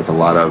back with a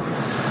lot of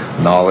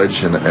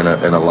knowledge and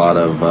a lot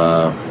of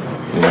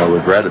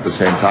regret at the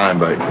same time.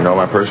 But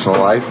my personal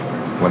life,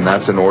 when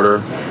that's in order,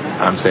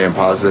 I'm staying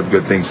positive.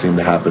 Good things seem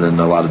to happen in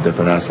a lot of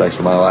different aspects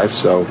of my life.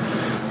 So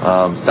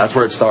that's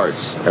where it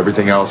starts.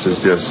 Everything else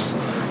is just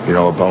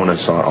a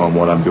bonus on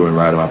what I'm doing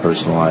right in my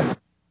personal life.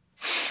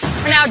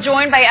 We're now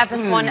joined by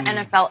FS1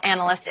 NFL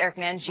analyst Eric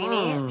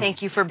Mangini.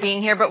 Thank you for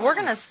being here. But we're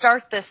going to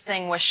start this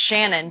thing with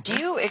Shannon.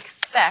 Do you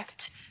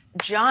expect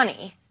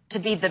Johnny to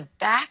be the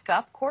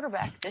backup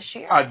quarterback this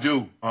year? I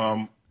do.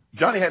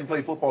 Johnny hadn't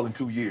played football in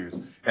 2 years.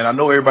 And I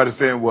know everybody's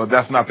saying, well,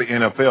 that's not the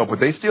NFL, but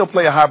they still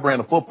play a high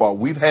brand of football.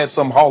 We've had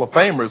some Hall of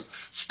Famers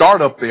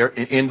start up there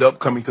and end up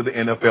coming to the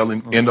NFL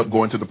and end up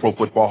going to the Pro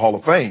Football Hall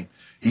of Fame.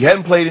 He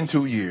hadn't played in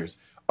 2 years.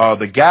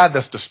 The guy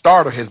that's the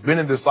starter has been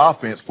in this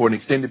offense for an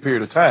extended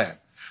period of time.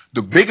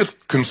 The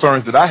biggest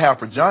concerns that I have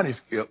for Johnny,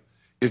 Skip,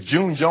 is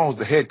June Jones,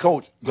 the head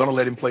coach, going to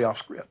let him play off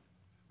script,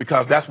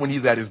 because that's when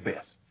he's at his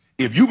best.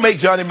 If you make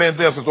Johnny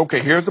Manziel says,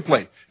 okay, here's the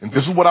play, and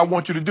this is what I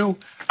want you to do,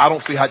 I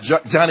don't see how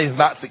Johnny is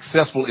not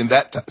successful in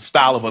that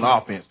style of an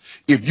offense.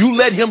 If you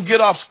let him get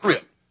off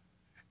script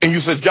and you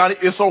say, Johnny,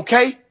 it's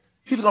okay,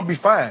 he's going to be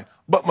fine.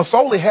 But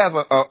Masoli has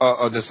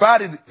a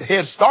decided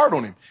head start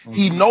on him.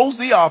 He knows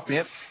the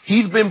offense.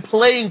 He's been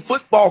playing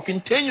football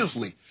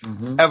continuously,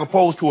 as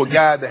opposed to a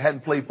guy that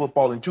hadn't played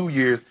football in 2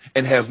 years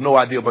and has no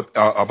idea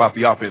about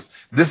the offense.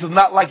 This is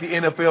not like the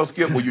NFL,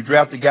 Skip, where you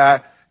draft a guy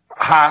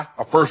high,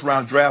 a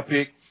first-round draft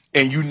pick,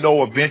 and you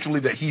know eventually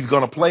that he's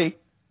going to play.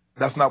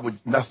 That's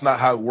not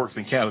how it works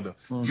in Canada.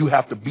 You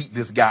have to beat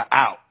this guy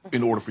out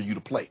in order for you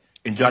to play.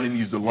 And Johnny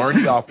needs to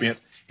learn the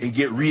offense and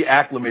get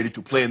reacclimated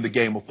to playing the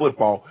game of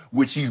football,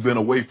 which he's been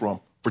away from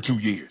for 2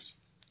 years.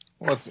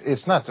 Well,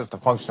 it's not just a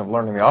function of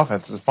learning the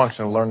offense; it's a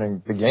function of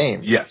learning the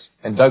game. Yes.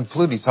 And Doug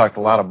Flutie talked a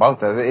lot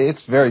about that.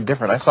 It's very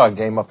different. I saw a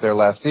game up there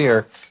last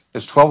year.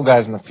 There's 12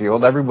 guys in the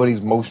field.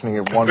 Everybody's motioning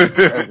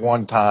at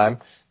one time.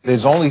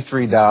 There's only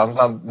 3 downs.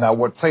 Now,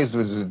 what plays to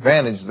his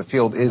advantage, the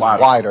field is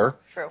wider,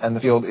 and the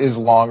field is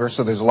longer,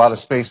 so there's a lot of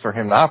space for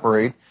him to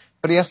operate.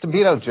 But he has to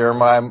beat out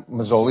Jeremiah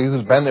Masoli,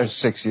 who's been there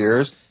 6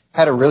 years,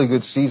 had a really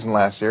good season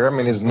last year. I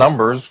mean, his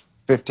numbers,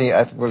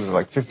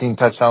 15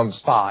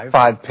 touchdowns,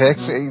 5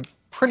 picks, a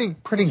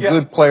pretty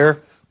good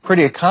player,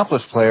 pretty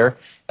accomplished player.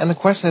 And the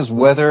question is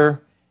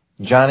whether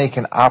Johnny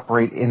can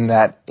operate in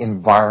that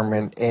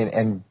environment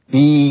and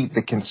be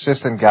the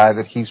consistent guy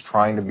that he's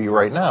trying to be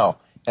right now.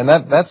 And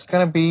that's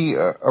going to be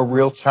a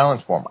real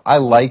challenge for him. I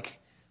like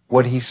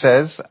what he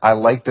says. I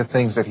like the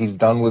things that he's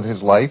done with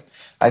his life.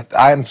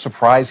 I'm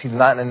surprised he's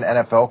not in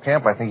an NFL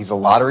camp. I think he's a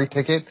lottery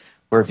ticket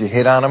where if you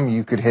hit on him,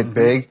 you could hit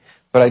big.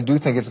 But I do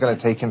think it's going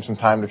to take him some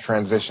time to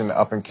transition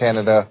up in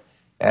Canada.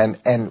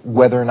 And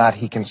whether or not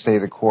he can stay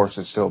the course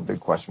is still a big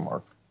question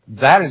mark.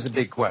 That is a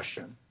big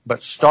question.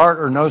 But start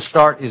or no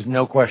start is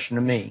no question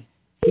to me.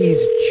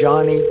 He's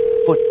Johnny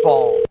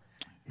Football.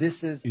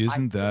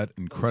 Isn't that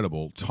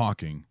incredible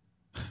talking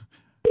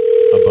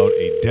about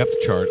a depth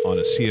chart on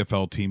a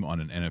CFL team on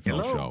an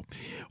NFL show?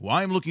 Well,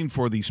 I'm looking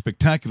for the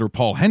spectacular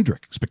Paul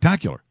Hendrick.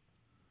 Spectacular.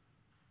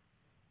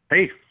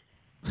 Hey.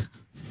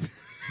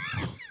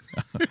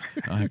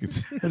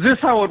 Is this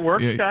how it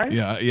works, guys?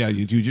 Yeah.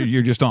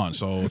 You're just on.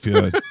 So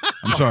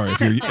I'm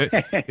sorry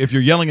if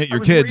you're yelling at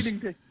your kids.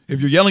 If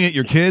you're yelling at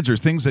your kids or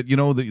things that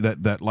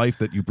that life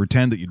that you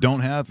pretend that you don't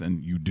have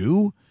and you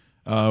do,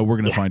 we're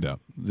going to find out.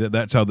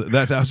 That's how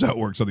it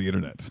works on the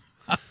internet.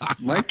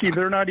 Mikey,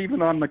 they're not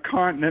even on the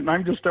continent, and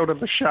I'm just out of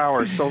the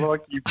shower. So,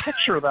 you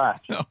picture that.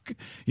 Okay.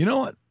 You know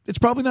what? It's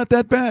probably not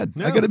that bad.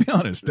 No. I got to be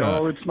honest.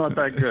 No, it's not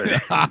that good.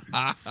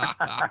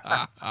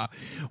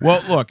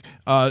 Well, look,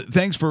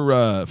 thanks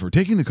for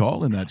taking the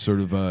call and that sort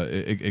of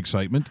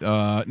excitement.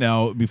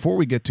 Now, before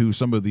we get to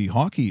some of the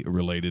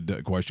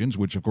hockey-related questions,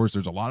 which, of course,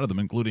 there's a lot of them,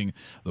 including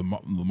the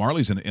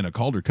Marlies in a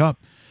Calder Cup,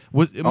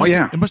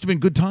 it must have been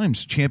good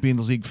times,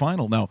 Champions League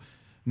final.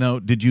 Now,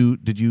 did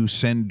you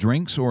send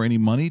drinks or any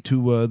money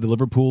to the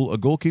Liverpool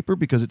goalkeeper?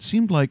 Because it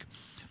seemed like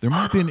there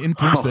might be an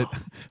inference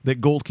that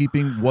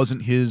goalkeeping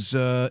wasn't his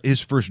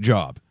first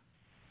job.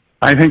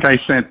 I think I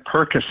sent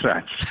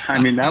Percocets.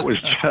 I mean, that was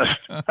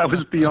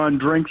beyond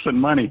drinks and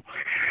money.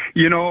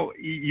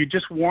 You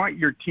just want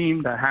your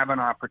team to have an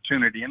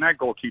opportunity, and that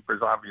goalkeeper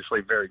is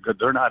obviously very good.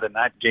 They're not in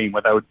that game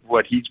without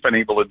what he's been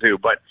able to do,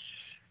 but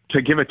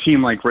to give a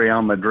team like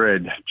Real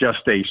Madrid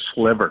just a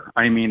sliver.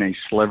 I mean, a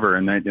sliver.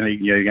 And then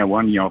you got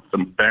one,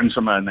 from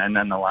Benzema, and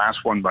then the last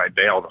one by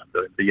Bale.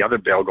 The other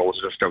Bale goal is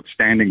just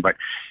outstanding, but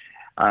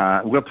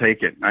we'll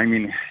take it. I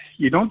mean,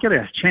 you don't get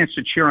a chance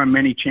to cheer on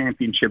many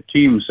championship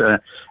teams.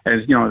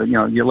 As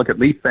you look at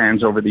Leaf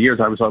fans over the years.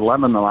 I was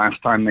 11 the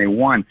last time they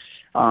won.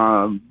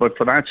 But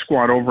for that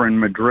squad over in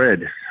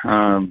Madrid,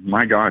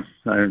 my God,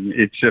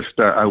 it's just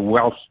a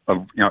wealth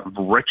of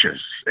riches,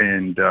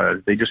 and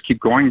they just keep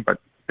going. But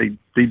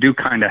they do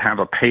kind of have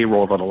a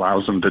payroll that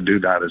allows them to do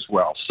that as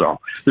well. So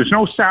there's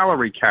no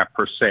salary cap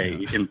per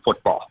se in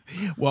football.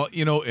 Well,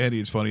 Eddie,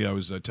 it's funny. I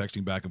was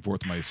texting back and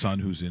forth with my son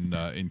who's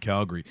in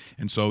Calgary,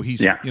 and so he's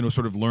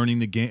sort of learning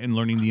the game and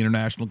learning the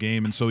international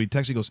game. And so he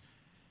texts, he goes,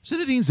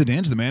 "Zinedine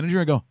Zidane's the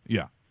manager?" I go,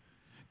 "Yeah."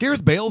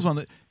 Gareth Bale's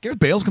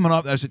coming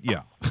off. I said,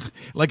 "Yeah."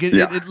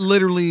 It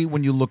literally,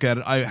 when you look at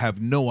it, I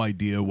have no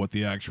idea what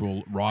the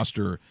actual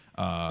roster,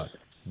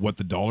 what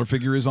the dollar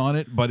figure is on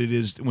it, but it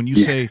is, when you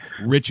say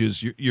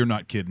riches, you're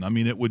not kidding. I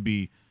mean, it would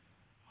be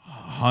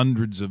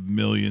hundreds of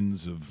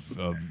millions of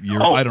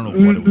euros. I don't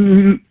know what it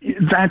would be.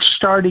 That's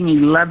starting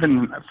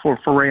 11 for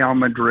Real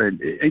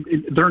Madrid.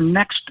 Their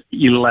next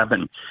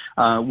 11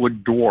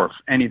 would dwarf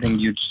anything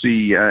you'd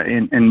see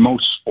in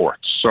most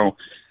sports. So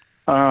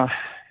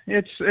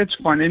it's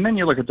fun. And then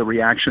you look at the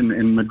reaction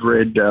in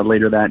Madrid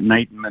later that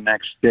night and the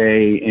next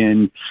day,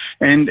 and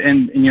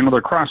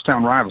they're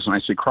crosstown rivals. And I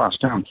say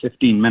crosstown,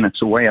 15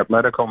 minutes away.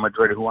 Atletico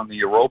Madrid, who won the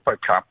Europa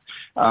Cup.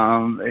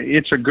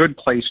 It's a good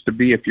place to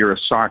be if you're a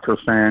soccer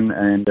fan,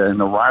 and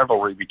the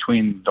rivalry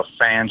between the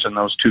fans and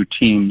those two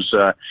teams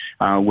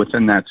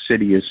within that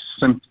city is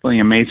simply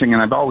amazing.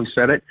 And I've always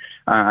said it.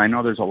 I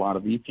know there's a lot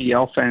of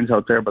EPL fans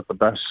out there, but the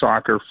best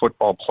soccer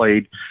football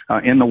played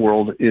in the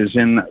world is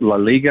in La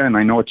Liga. And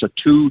I know it's a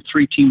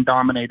 2-3 team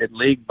dominated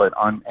league, but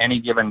on any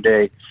given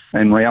day,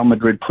 and Real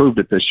Madrid proved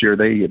it this year,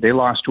 they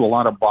lost to a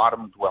lot of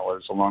bottom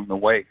dwellers along the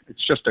way.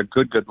 It's just a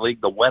good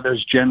league. The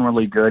weather's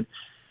generally good,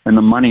 and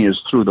the money is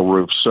through the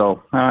roof.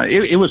 So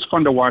it was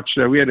fun to watch.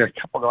 We had a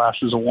couple of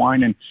glasses of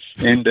wine,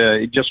 and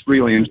it just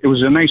really, it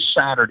was a nice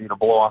Saturday to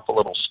blow off a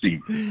little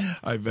steam.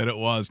 I bet it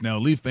was. Now,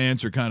 Leaf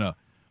fans are kind of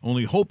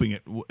only hoping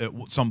at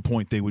some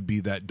point they would be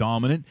that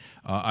dominant.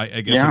 I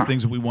guess some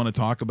things that we want to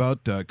talk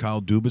about.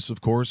 Kyle Dubas,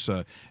 of course,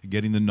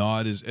 getting the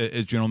nod as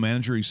general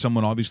manager. He's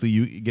someone obviously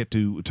you get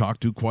to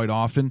talk to quite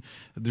often.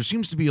 There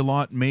seems to be a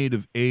lot made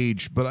of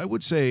age, but I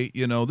would say,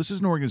 this is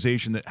an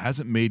organization that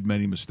hasn't made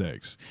many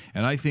mistakes.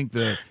 And I think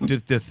to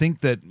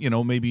think that,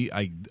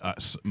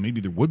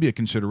 maybe there would be a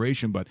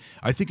consideration, but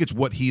I think it's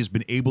what he has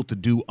been able to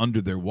do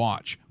under their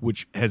watch,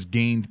 which has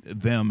gained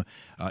them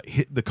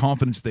hit the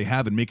confidence they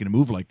have in making a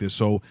move like this.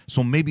 So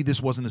maybe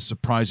this wasn't a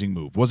surprising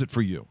move. Was it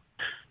for you?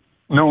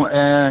 No,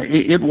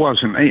 it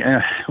wasn't.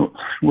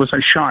 Was I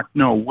shocked?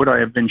 No. Would I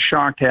have been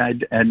shocked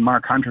had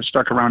Mark Hunter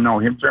stuck around? No,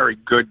 he's a very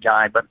good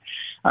guy, but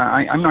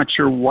I'm not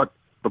sure what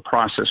the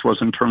process was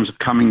in terms of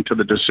coming to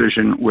the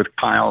decision with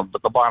Kyle.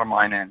 But the bottom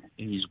line is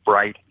he's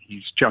bright.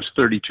 He's just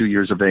 32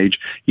 years of age.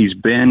 He's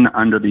been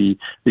under the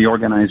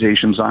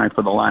organization's eye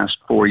for the last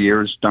 4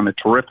 years, done a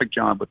terrific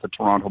job with the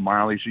Toronto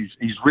Marlies.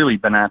 He's really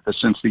been at this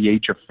since the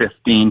age of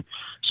 15.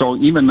 So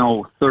even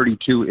though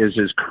 32 is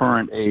his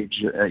current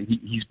age,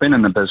 he's been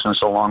in the business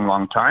a long,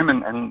 long time,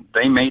 and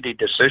they made a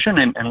decision,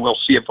 and we'll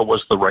see if it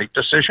was the right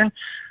decision.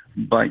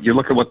 But you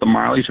look at what the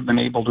Marlies have been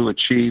able to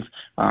achieve.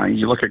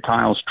 You look at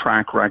Kyle's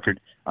track record.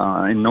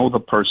 I know the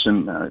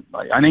person.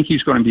 I think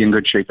he's going to be in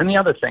good shape. And the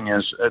other thing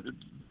is,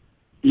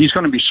 he's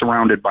going to be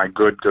surrounded by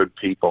good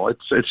people.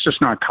 It's just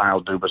not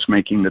Kyle Dubas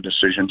making the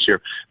decisions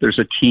here. There's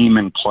a team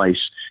in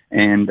place,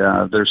 and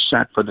they're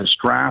set for this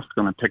draft.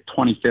 Going to pick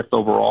 25th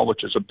overall,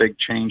 which is a big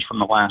change from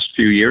the last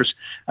few years,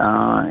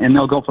 and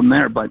they'll go from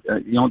there. But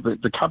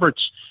the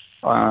cupboards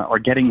are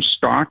getting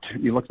stocked.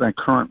 You look at that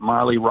current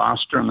Marley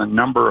roster and the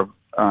number of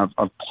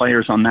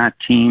players on that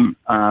team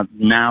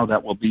now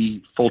that will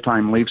be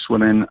full-time Leafs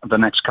within the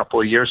next couple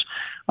of years.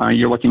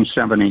 You're looking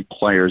 7-8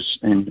 players.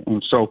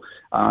 And so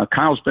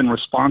Kyle's been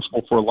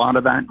responsible for a lot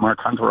of that. Mark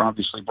Hunter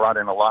obviously brought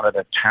in a lot of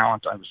that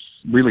talent. I was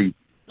really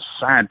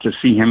sad to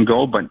see him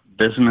go, but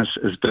business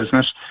is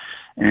business.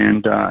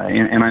 And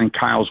I think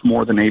Kyle's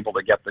more than able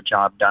to get the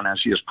job done, as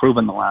he has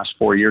proven the last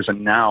 4 years,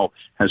 and now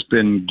has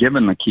been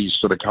given the keys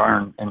to the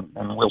car. And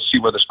we'll see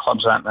where this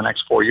club's at in the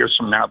next 4 years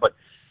from now. But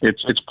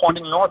it's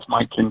pointing north,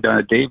 Mike and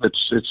Dave.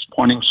 It's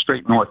pointing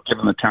straight north,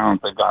 given the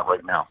talent they've got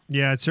right now.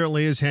 Yeah, it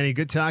certainly is, Henny.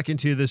 Good talking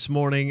to you this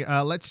morning.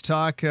 Let's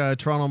talk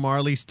Toronto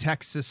Marlies,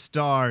 Texas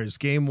Stars.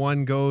 Game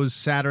 1 goes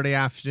Saturday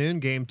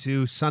afternoon. Game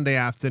 2 Sunday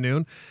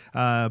afternoon.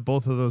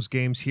 Both of those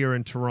games here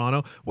in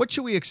Toronto. What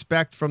should we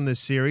expect from this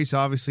series?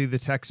 Obviously, the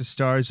Texas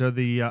Stars are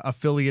the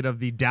affiliate of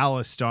the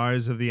Dallas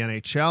Stars of the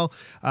NHL,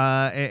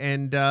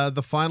 and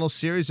the final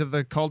series of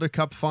the Calder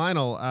Cup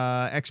final.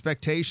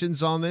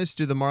 Expectations on this?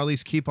 Do the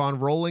Marlies keep on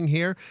rolling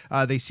here?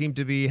 They seem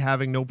to be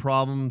having no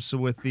problems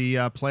with the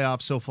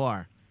playoffs so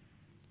far.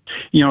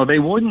 They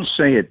wouldn't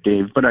say it,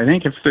 Dave, but I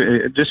think if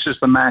this is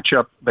the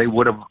matchup they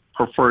would have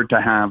preferred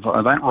to have.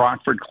 That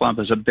Rockford club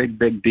is a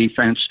big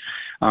defense.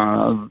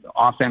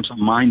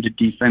 offensive-minded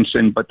defense,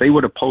 but they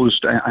would have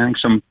posed, I think,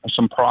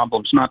 some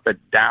problems. Not that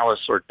Dallas,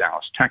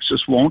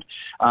 Texas won't.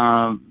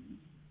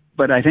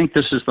 But I think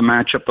this is the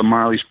matchup the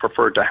Marlies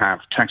prefer to have,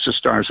 Texas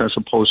Stars as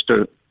opposed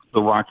to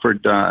the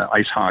Rockford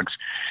Ice Hogs.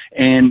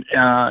 And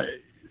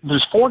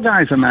there's 4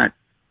 guys in that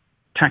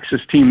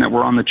Texas team that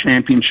were on the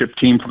championship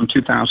team from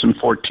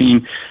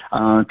 2014,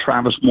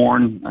 Travis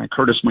Morn,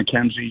 Curtis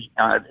McKenzie.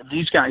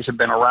 These guys have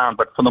been around,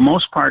 but for the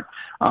most part,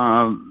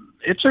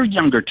 it's a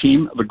younger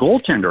team. The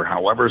goaltender,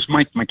 however, is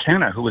Mike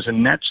McKenna, who was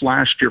in nets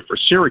last year for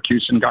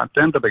Syracuse and got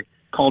them to the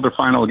Calder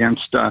final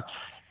against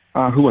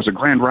who was a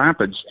Grand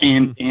Rapids.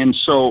 And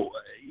so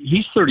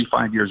he's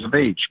 35 years of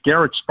age.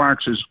 Garrett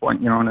Sparks is,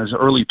 in his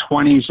early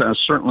 20s,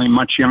 certainly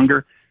much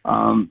younger.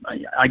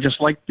 I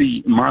just like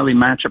the Marley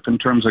matchup in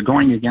terms of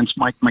going against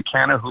Mike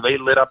McKenna, who they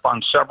lit up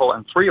on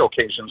 3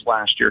 occasions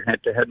last year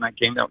head-to-head in that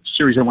game. That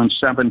series, they won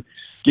 7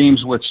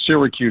 games with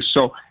Syracuse.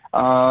 So,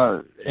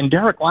 and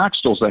Derek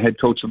Laxdal's the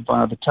head coach of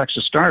the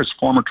Texas Stars,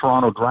 former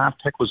Toronto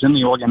draft pick, was in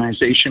the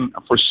organization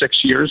for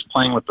 6 years,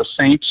 playing with the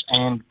Saints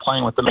and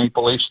playing with the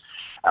Maple Leafs.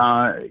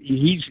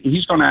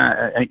 He's going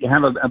to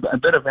have a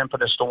bit of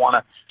impetus to want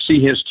to see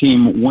his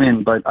team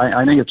win, but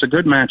I think it's a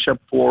good matchup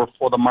for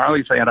the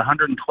Marlies. They had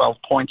 112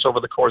 points over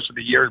the course of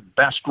the year,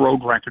 best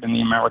road record in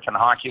the American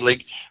Hockey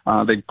League.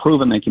 They've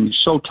proven they can be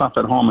so tough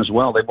at home as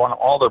well. They've won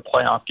all their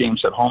playoff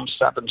games at home,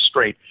 7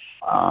 straight,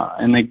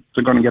 and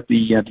they're going to get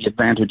the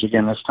advantage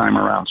again this time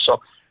around.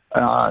 So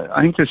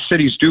I think the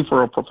city's due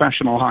for a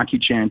professional hockey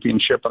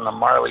championship, and the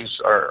Marlies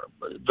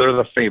they're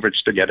the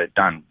favorites to get it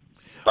done.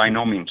 By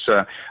no means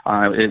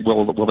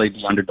will they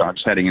be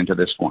underdogs heading into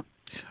this one.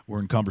 We're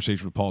in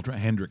conversation with Paul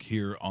Hendrick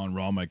here on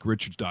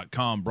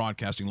RawMikeRichards.com,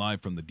 broadcasting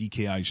live from the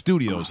DKI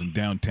studios in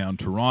downtown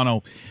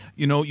Toronto.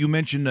 You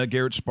mentioned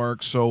Garrett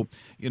Sparks, so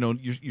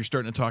you're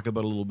starting to talk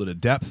about a little bit of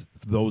depth,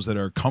 those that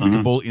are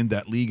comfortable in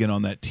that league and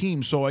on that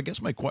team. So I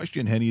guess my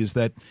question, Henny, is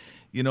that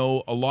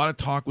a lot of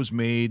talk was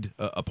made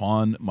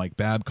upon Mike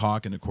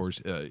Babcock and, of course,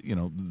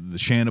 the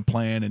Shanna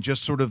plan and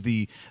just sort of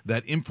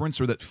that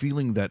inference or that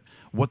feeling that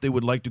what they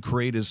would like to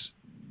create is,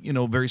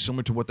 very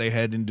similar to what they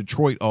had in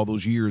Detroit all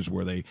those years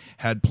where they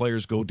had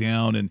players go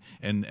down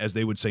and as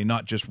they would say,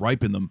 not just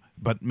ripen them,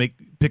 but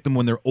pick them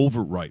when they're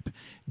overripe.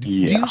 Do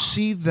you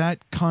see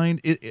that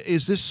kind?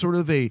 Is this sort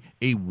of a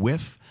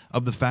whiff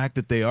of the fact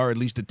that they are at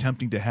least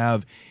attempting to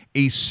have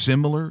a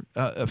similar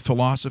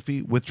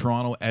philosophy with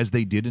Toronto as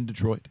they did in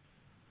Detroit?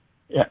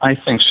 Yeah, I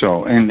think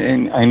so. And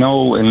I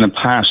know in the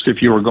past,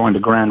 if you were going to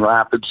Grand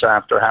Rapids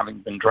after having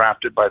been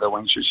drafted by the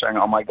Wings, you're saying,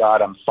 oh, my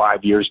God, I'm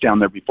 5 years down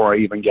there before I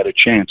even get a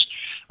chance.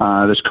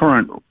 This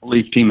current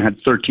Leaf team had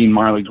 13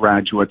 Marley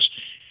graduates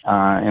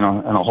and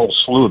a whole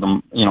slew of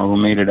them, who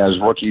made it as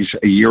rookies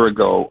a year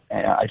ago.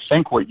 I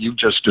think what you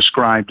just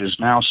described is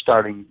now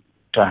starting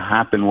to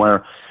happen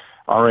where,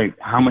 all right,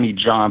 how many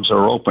jobs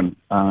are open?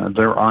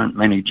 There aren't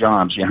many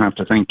jobs. You have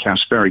to think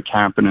Kasperi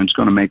Kapanen's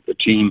going to make the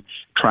team.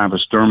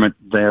 Travis Dermott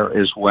there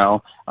as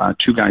well.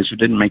 2 guys who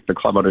didn't make the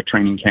club out of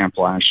training camp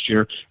last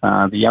year.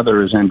 The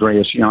other is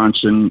Andreas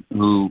Janssen,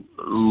 who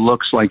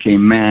looks like a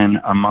man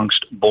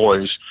amongst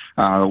boys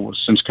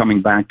since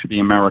coming back to the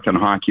American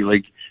Hockey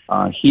League.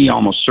 He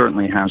almost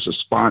certainly has a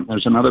spot.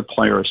 There's another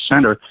player, a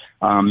center,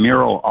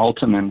 Miro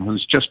Aaltonen,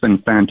 who's just been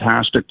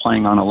fantastic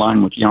playing on a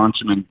line with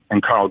Janssen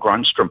and Carl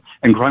Grundstrom.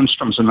 And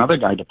Grundstrom's another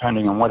guy,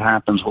 depending on what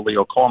happens with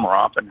Leo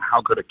Komarov and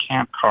how good a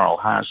camp Carl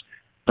has,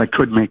 that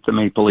could make the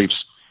Maple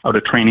Leafs out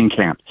of training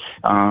camp.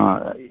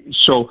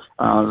 So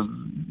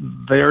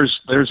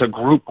there's a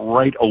group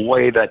right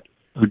away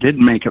who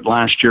didn't make it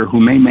last year, who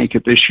may make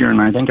it this year,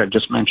 and I think I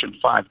just mentioned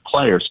 5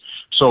 players.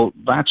 So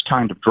that's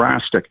kind of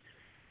drastic.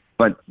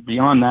 But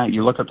beyond that,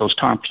 you look at those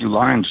top few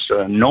lines,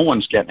 no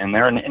one's getting in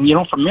there. And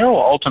from Miro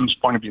Aaltonen's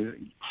point of view,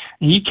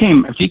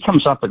 if he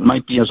comes up, it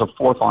might be as a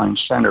 4th-line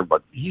center,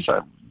 but he's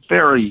a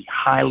very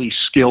highly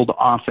skilled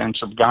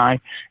offensive guy.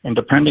 And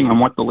depending on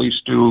what the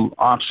Leafs do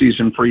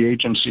off-season free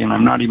agency, and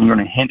I'm not even going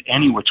to hint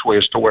any which way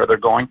as to where they're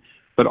going,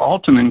 but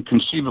Aaltonen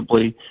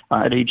conceivably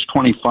at age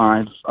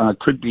 25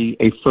 could be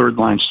a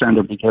 3rd-line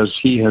center because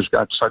he has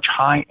got such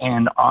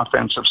high-end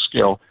offensive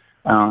skill.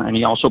 And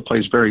he also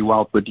plays very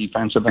well at the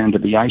defensive end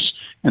of the ice.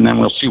 And then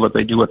we'll see what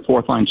they do at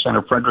 4th-line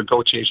center. Frederick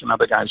Gauthier and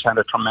other guys had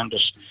a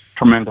tremendous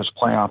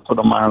playoff for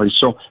the Marlies.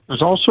 So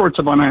there's all sorts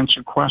of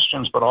unanswered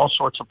questions, but all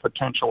sorts of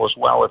potential as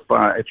well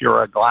if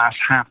you're a glass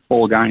half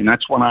full guy, and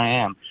that's what I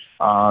am,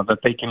 that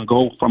they can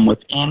go from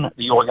within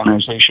the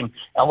organization,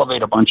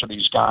 elevate a bunch of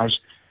these guys.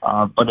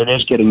 But it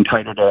is getting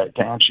tighter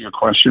to answer your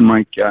question,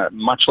 Mike,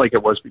 much like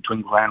it was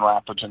between Grand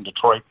Rapids and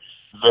Detroit.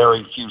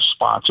 Very few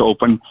spots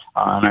open,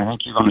 and I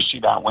think you're going to see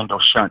that window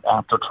shut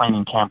after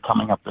training camp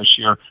coming up this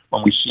year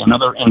when we see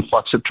another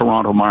influx of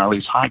Toronto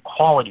Marlies,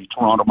 high-quality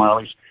Toronto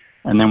Marlies,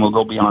 and then we'll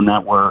go beyond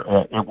that where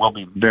it will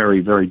be very,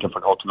 very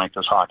difficult to make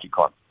this hockey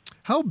club.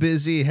 How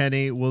busy,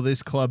 Henny, will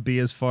this club be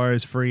as far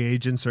as free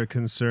agents are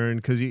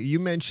concerned? Because you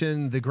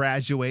mentioned the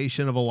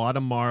graduation of a lot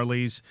of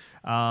Marlies.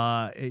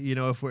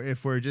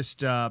 If we're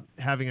just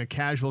having a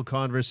casual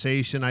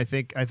conversation, I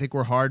think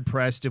we're hard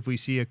pressed if we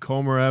see a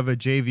Komarov, a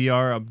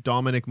JVR, a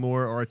Dominic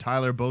Moore, or a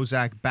Tyler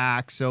Bozak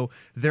back. So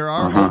there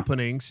are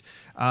openings.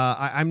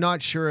 I'm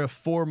not sure if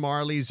 4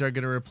 Marlies are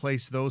going to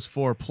replace those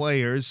 4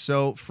 players.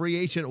 So free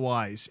agent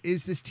wise,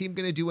 is this team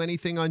going to do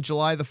anything on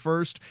July the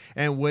 1st?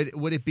 And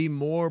would it be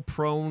more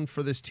prone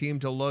for this team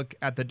to look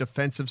at the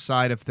defensive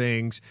side of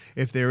things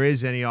if there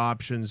is any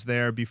options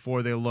there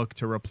before they look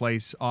to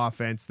replace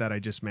offense that I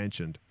just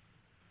mentioned?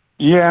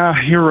 Yeah,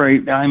 you're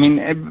right. I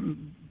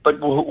mean, but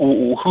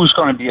who's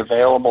going to be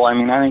available? I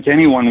mean, I think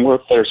anyone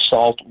worth their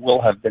salt will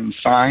have been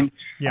signed.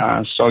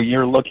 Yeah. So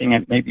you're looking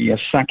at maybe a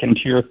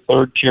second-tier,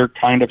 third-tier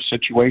kind of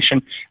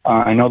situation.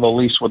 I know the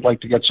Leafs would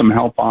like to get some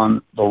help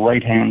on the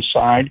right-hand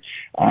side.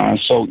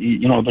 So,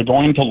 they're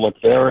going to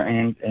look there,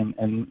 and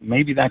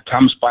maybe that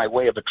comes by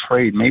way of a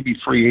trade. Maybe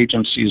free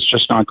agency is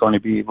just not going to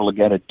be able to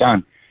get it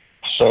done.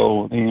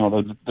 So,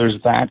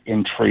 there's that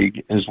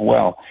intrigue as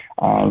well.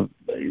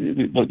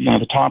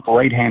 The top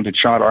right-handed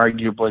shot,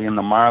 arguably, in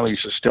the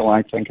Marlies is still,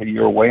 I think, a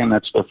year away, and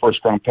that's their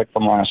first-round pick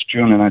from last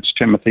June, and that's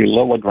Timothy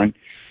Liljegren,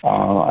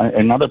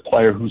 another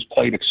player who's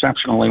played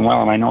exceptionally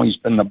well, and I know he's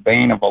been the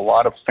bane of a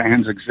lot of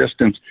fans'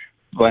 existence.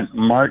 But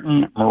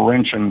Martin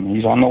Marincin,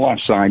 he's on the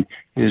left side,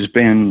 has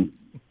been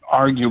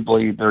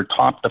arguably their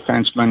top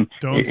defenseman,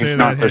 if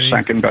not their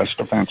second best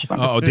defenseman.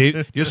 Oh,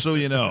 Dave, just so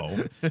you know,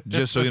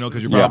 because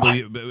you're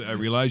probably, I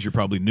realize you're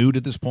probably nude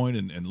at this point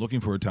and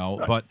looking for a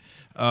towel, but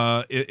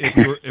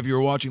if you're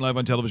watching live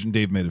on television,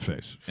 Dave made a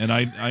face, and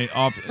I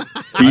often,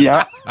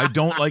 I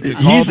don't like to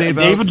call Dave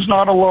out. David's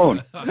not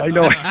alone. I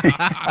know.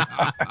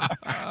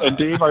 And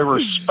Dave, I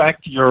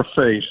respect your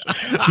face.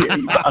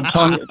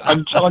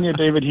 I'm telling you,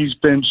 David, he's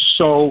been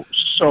so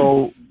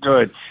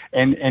good.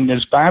 And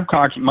as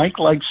Babcock, Mike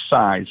likes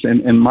size,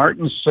 and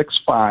Martin's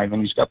 6'5",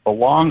 and he's got the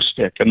long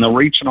stick and the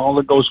reach and all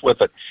that goes with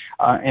it.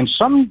 And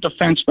some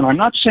defensemen, I'm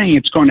not saying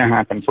it's going to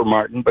happen for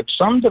Martin, but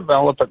some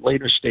develop at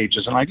later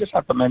stages. And I just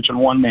have to mention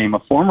one name, a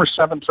former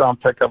 7th-round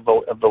pick of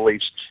the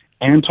Leafs,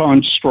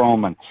 Anton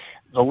Stroman.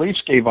 The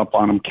Leafs gave up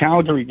on him.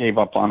 Calgary gave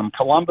up on him.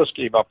 Columbus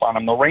gave up on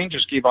him. The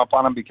Rangers gave up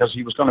on him because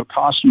he was going to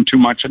cost them too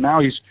much. And now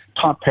he's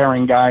top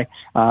pairing guy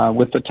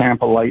with the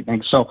Tampa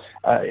Lightning. So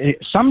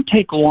some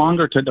take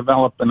longer to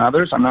develop than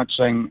others. I'm not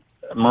saying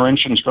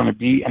Marincin's going to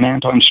be an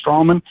Anton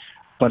Stroman,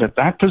 but at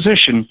that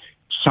position,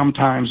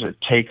 sometimes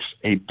it takes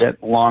a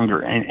bit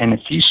longer. And if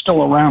he's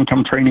still around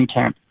come training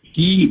camp,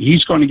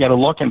 he's going to get a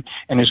look,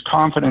 and his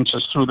confidence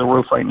is through the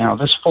roof right now.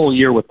 This full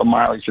year with the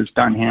Marlies has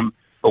done him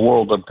the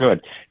world of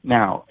good.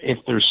 Now, if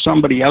there's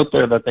somebody out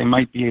there that they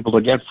might be able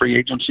to get free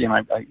agency,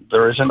 and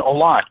there isn't a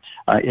lot,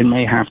 it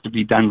may have to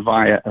be done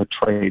via a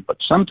trade. But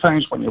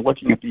sometimes when you're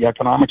looking at the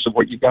economics of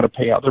what you've got to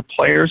pay other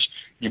players,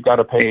 you've got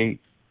to pay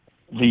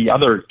the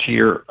other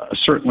tier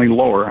certainly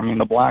lower. I mean,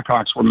 the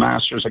Blackhawks were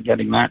masters at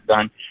getting that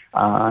done,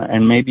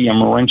 and maybe a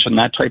Marincin,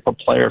 that type of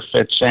player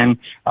fits in.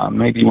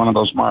 Maybe one of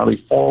those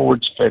Marley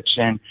forwards fits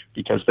in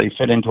because they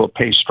fit into a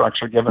pay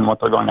structure given what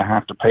they're going to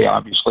have to pay,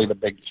 obviously, the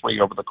big three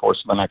over the course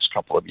of the next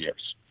couple of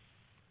years.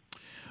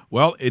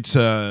 Well, it's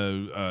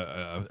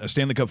a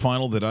Stanley Cup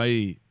final that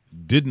I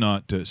did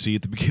not see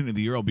at the beginning of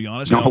the year, I'll be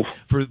honest. No.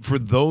 Now, for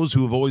those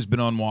who have always been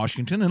on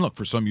Washington, and look,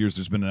 for some years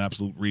there's been an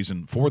absolute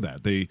reason for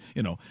that. They,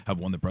 have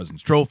won the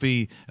President's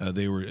Trophy.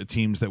 They were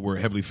teams that were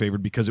heavily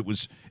favored because it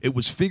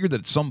was figured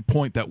that at some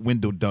point that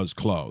window does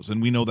close, and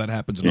we know that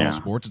happens in all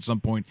sports. At some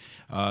point,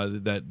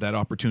 that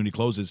opportunity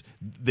closes.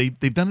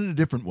 They've done it a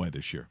different way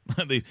this year.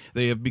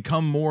 they have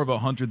become more of a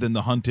hunter than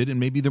the hunted, and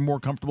maybe they're more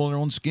comfortable in their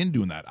own skin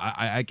doing that.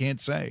 I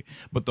can't say,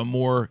 but the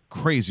more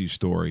crazy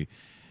story.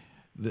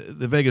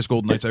 The Vegas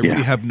Golden Knights, I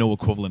really have no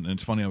equivalent. And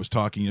it's funny, I was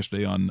talking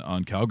yesterday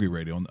on Calgary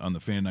radio on the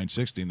Fan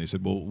 960, and they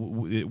said, well,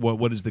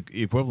 what is the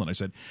equivalent? I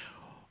said,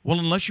 well,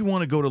 unless you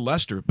want to go to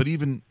Leicester, but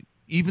even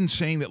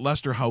saying that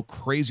Leicester, how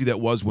crazy that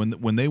was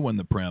when they won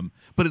the Prem,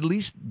 but at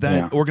least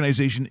that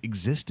organization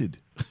existed.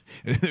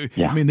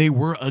 I mean, they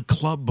were a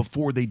club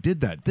before they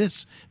did that.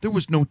 There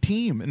was no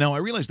team. Now, I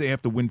realize they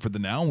have to win for the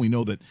now. We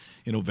know that,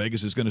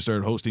 Vegas is going to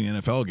start hosting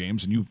NFL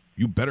games, and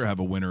you better have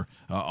a winner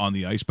on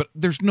the ice. But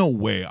there's no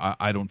way,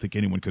 I don't think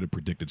anyone could have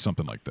predicted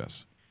something like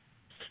this.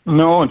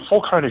 No, and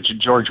full credit to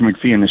George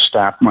McPhee and his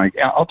staff, Mike.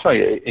 I'll tell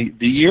you,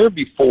 the year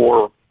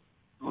before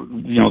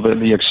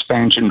the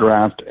expansion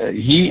draft,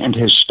 he and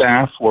his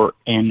staff were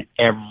in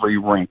every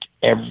rink,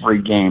 every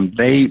game.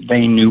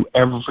 They knew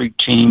every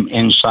team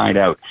inside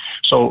out.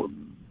 So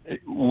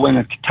when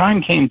the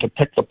time came to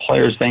pick the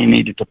players they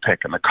needed to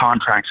pick and the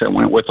contracts that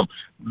went with them,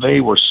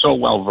 they were so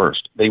well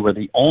versed. They were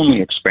the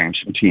only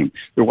expansion team.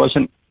 There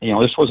wasn't,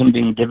 this wasn't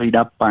being divvied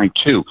up by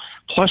two.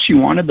 Plus, you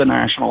wanted the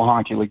National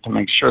Hockey League to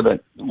make sure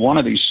that one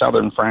of these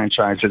Southern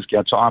franchises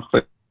gets off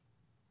the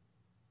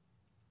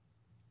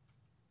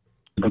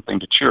thing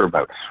to cheer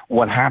about.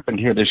 What happened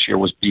here this year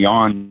was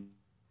beyond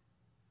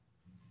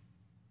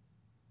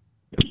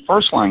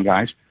first line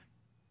guys,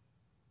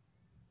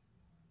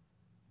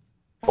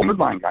 third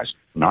line guys,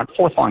 not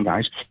fourth line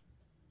guys.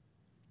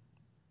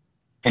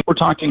 And we're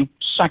talking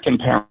second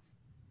pair.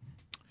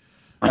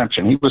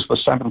 mention. He was the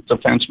seventh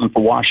defenseman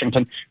for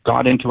Washington,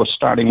 got into a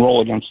starting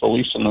role against the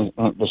Leafs in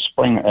the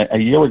spring a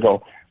year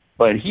ago.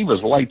 But he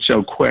was light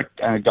so quick,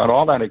 got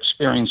all that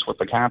experience with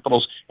the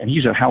Capitals, and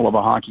he's a hell of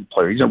a hockey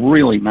player. He's a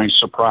really nice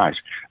surprise.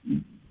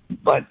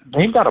 But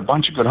they've got a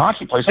bunch of good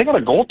hockey players. They got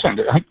a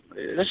goaltender.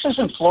 This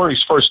isn't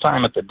Fleury's first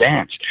time at the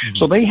dance. Mm-hmm.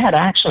 So they had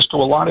access to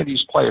a lot of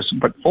these players.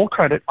 But full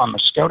credit on the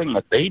scouting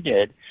that they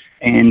did.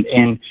 And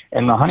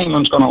the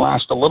honeymoon's going to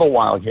last a little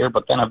while here,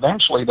 but then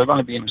eventually they're going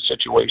to be in a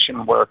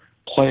situation where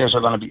players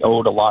are going to be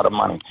owed a lot of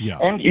money. Yeah.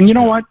 And you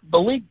know what? The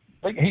league,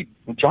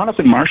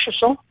 Jonathan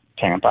Marchessault,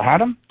 Tampa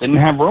had him, didn't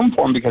have room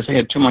for him because they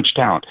had too much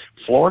talent.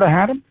 Florida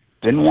had him,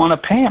 didn't want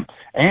to pay him.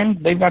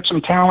 And they've got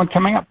some talent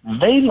coming up.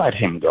 They let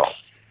him go.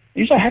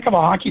 He's a heck of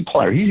a hockey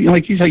player.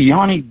 He's a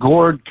Yanni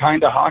Gourde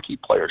kind of hockey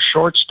player.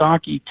 Short,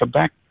 stocky,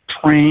 Quebec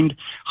trained,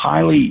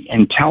 highly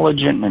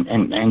intelligent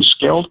and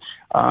skilled.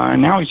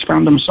 Now he's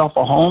found himself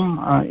a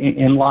home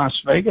in Las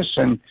Vegas,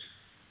 and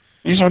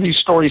these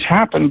stories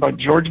happen, but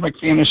George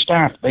McPhee and his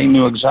staff, they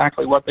knew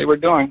exactly what they were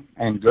doing,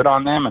 and good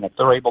on them. And if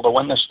they're able to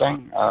win this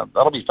thing,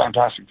 that'll be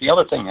fantastic. The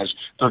other thing is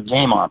their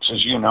game ops,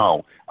 as you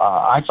know.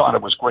 I thought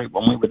it was great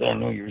when we were there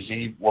New Year's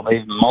Eve. Well,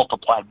 they've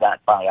multiplied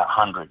that by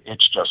 100.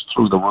 It's just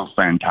through the roof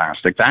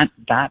fantastic.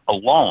 That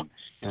alone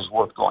is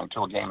worth going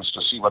to a game, is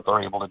to see what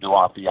they're able to do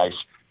off the ice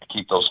to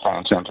keep those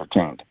fans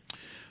entertained.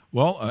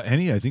 Well,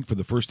 Henny, I think for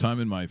the first time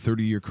in my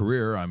 30-year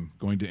career, I'm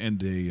going to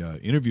end a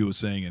interview with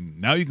saying, and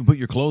now you can put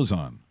your clothes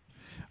on.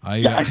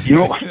 I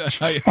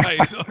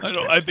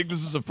think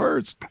this is a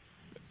first.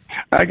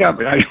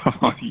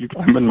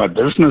 I'm in my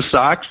business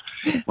socks,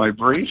 my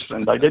briefs,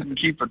 and I didn't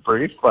keep it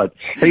brief. But,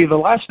 hey, the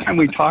last time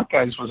we talked,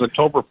 guys, was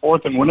October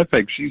 4th in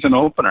Winnipeg, season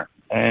opener.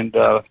 And,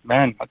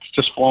 man, that's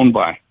just flown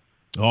by.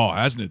 Oh,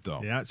 hasn't it,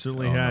 though? Yeah, it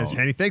certainly has. No.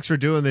 Henny, thanks for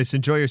doing this.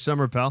 Enjoy your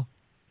summer, pal.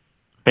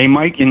 Hey,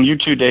 Mike, and you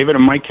too, David,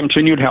 and Mike,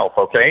 continued help,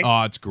 okay?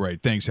 Oh, it's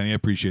great. Thanks, Henny. I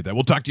appreciate that.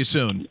 We'll talk to you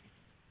soon.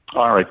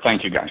 All right.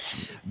 Thank you, guys.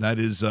 That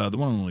is the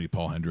one and only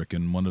Paul Hendrick,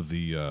 and one of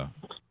the,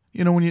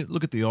 when you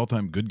look at the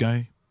all-time good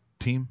guy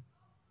team,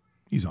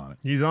 he's on it.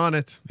 He's on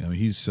it. I mean,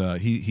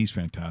 he's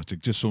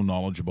fantastic, just so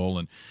knowledgeable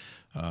and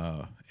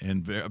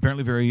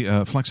apparently very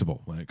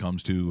flexible when it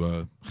comes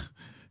to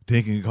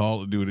taking a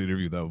call to do an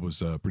interview. That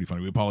was pretty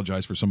funny. We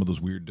apologize for some of those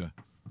weird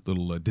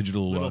little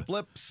digital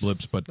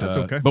blips, but that's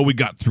okay. But we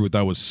got through it.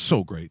 That was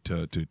so great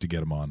to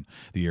get him on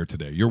the air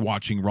today. You're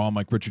watching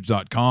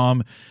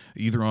rawmikeRichards.com,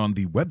 either on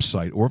the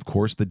website or, of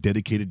course, the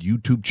dedicated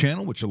YouTube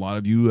channel, which a lot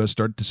of you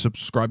started to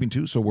subscribing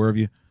to. So wherever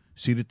you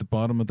see it at the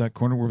bottom of that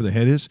corner, wherever the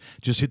head is,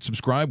 just hit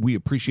subscribe. We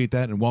appreciate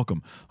that, and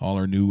welcome all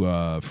our new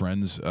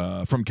friends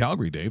from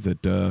Calgary, Dave,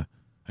 that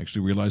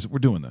actually realize that we're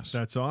doing this.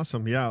 That's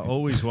awesome. Yeah,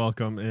 always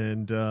welcome.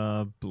 And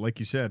like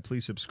you said,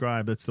 please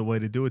subscribe. That's the way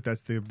to do it.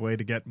 That's the way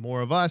to get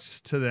more of us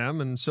to them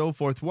and so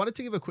forth. Wanted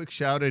to give a quick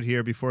shout out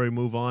here before we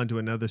move on to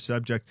another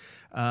subject.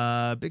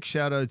 Big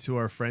shout out to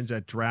our friends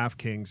at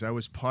DraftKings. I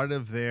was part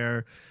of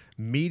their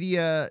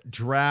media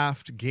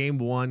draft game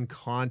 1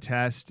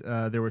 contest.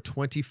 There were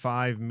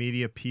 25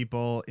 media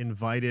people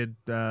invited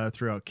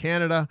throughout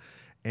Canada.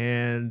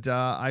 And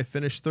I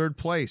finished 3rd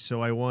place,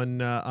 so I won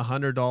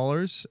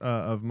 $100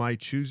 of my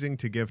choosing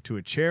to give to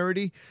a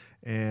charity.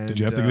 And did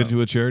you have to give it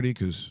to a charity?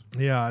 Because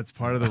it's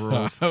part of the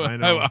rules. I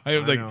know. I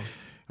know.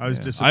 I was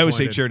disappointed. I always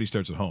say charity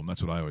starts at home.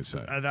 That's what I always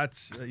say.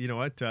 That's you know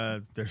what?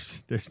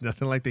 There's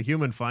nothing like the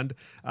human fund.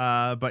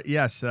 But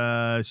yes.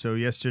 So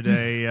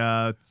yesterday,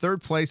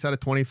 3rd place out of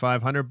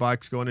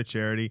 $2,500 going to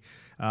charity.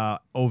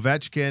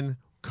 Ovechkin,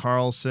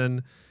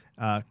 Carlson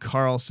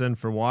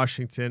for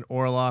Washington,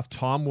 Orlov,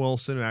 Tom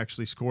Wilson, who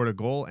actually scored a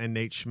goal, and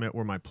Nate Schmidt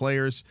were my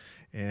players.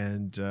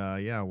 And,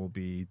 we'll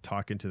be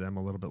talking to them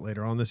a little bit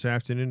later on this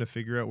afternoon to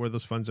figure out where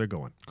those funds are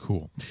going.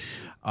 Cool.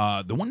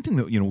 The one thing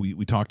that,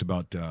 we talked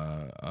about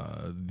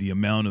the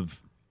amount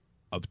of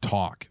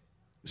talk,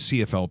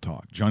 CFL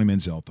talk, Johnny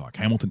Manziel talk,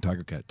 Hamilton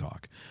Tiger Cat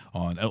talk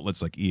on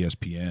outlets like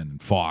ESPN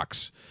and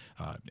Fox,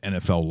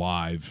 NFL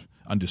Live,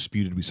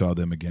 Undisputed. We saw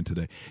them again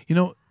today.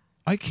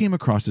 I came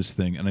across this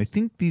thing, and I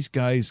think these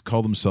guys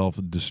call themselves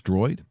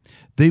Destroyed.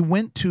 They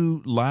went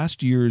to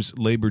last year's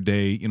Labor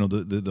Day,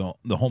 the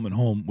home and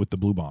home with the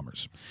Blue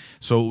Bombers.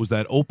 So it was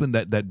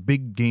that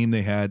big game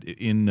they had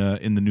in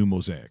the new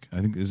Mosaic.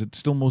 I think, is it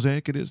still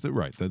Mosaic? It is,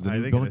 right? The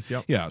I think it is.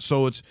 Yep. Yeah.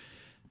 So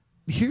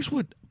here's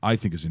what I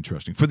think is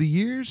interesting. For the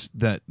years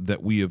that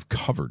we have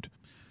covered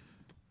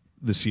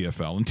the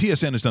CFL, and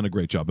TSN has done a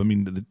great job. I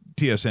mean, the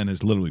TSN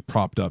has literally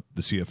propped up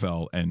the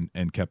CFL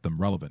and kept them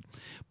relevant.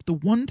 But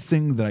the one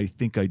thing that I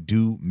think I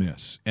do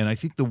miss, and I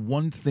think the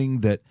one thing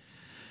that,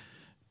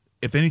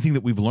 if anything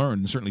that we've learned,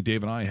 and certainly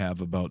Dave and I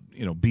have about,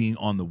 being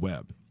on the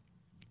web,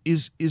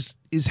 is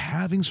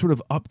having sort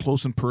of up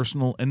close and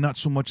personal, and not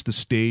so much the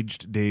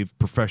staged, Dave,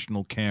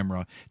 professional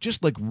camera,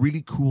 just like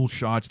really cool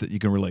shots that you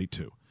can relate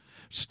to.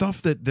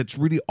 Stuff that's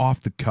really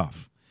off the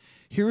cuff.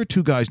 Here are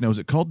 2 guys now. Is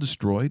it called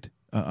Destroyed?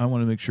 I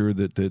want to make sure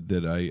that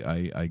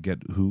I get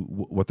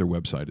what their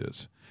website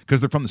is, because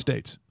they're from the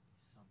States.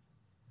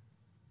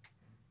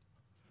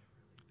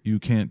 You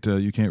can't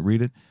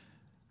read it.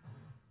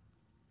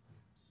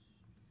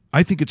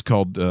 I think it's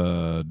called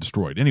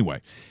Destroyed.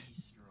 Anyway,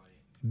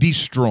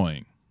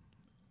 Destroying.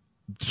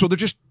 So they're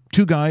just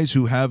two guys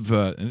who have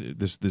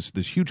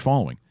this huge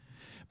following,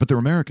 but they're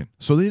American.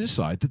 So they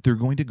decide that they're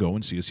going to go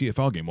and see a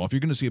CFL game. Well, if you're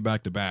going to see a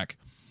back-to-back,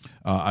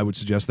 I would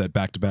suggest that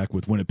back-to-back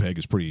with Winnipeg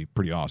is pretty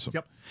awesome.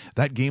 Yep.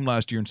 That game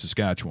last year in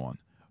Saskatchewan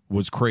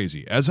was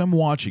crazy. As I'm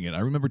watching it, I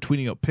remember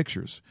tweeting out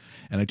pictures,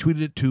 and I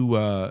tweeted it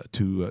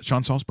to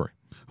Sean Salisbury,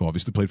 who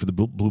obviously played for the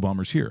Blue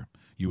Bombers here,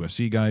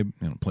 USC guy,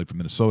 played for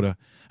Minnesota.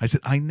 I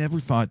said, I never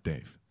thought,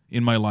 Dave,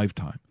 in my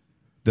lifetime,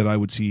 that I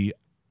would see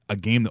a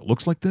game that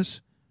looks like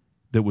this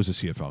that was a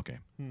CFL game.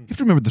 You have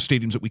to remember the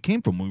stadiums that we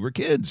came from when we were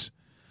kids.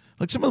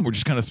 Like, some of them were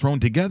just kind of thrown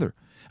together.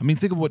 I mean,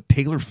 think of what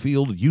Taylor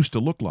Field used to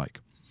look like.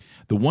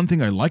 The one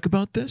thing I like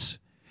about this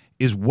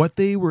is what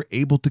they were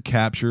able to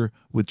capture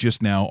with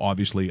just now,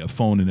 obviously, a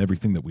phone and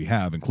everything that we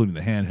have, including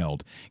the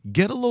handheld.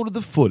 Get a load of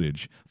the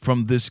footage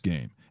from this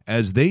game.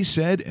 As they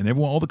said, and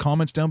all the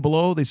comments down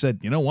below, they said,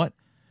 you know what?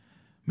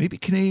 Maybe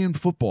Canadian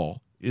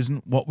football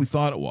isn't what we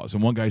thought it was.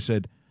 And one guy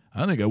said,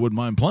 I think I wouldn't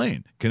mind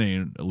playing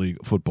Canadian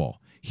League football.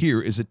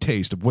 Here is a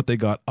taste of what they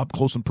got up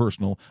close and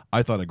personal.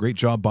 I thought a great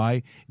job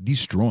by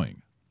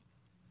Destroying.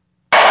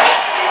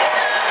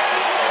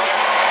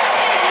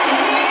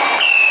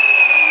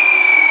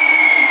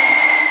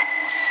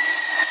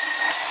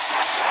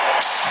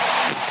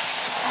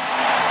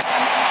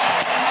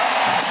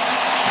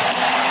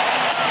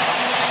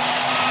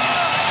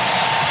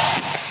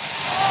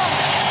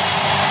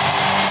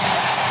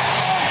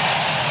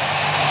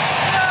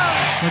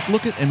 Like,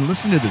 look at and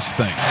listen to this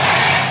thing.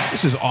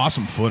 This is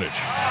awesome footage.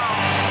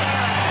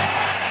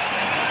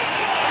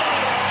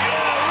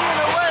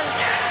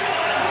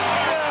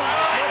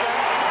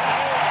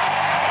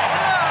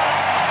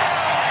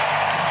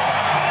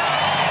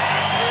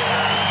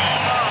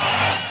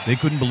 They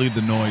couldn't believe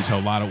the noise, how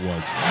loud it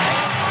was.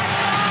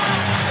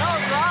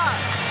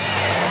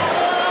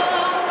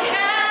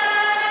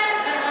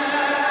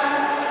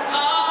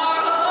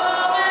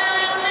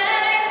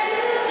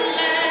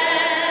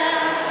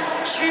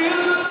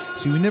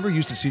 See, we never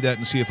used to see that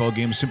in CFL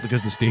games simply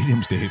because the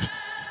stadiums, Dave,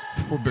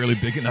 were barely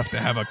big enough to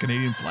have a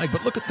Canadian flag.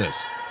 But look at this.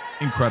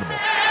 Incredible.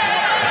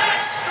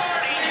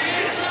 Starting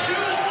his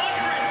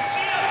 200th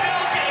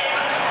CFL game,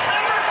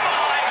 number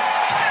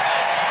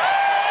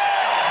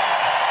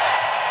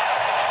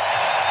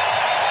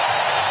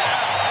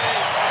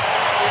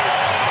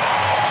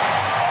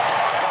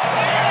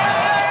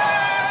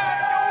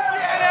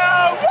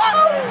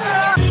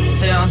 5.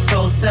 Say I'm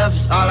so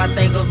selfish, all I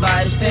think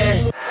about is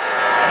fair.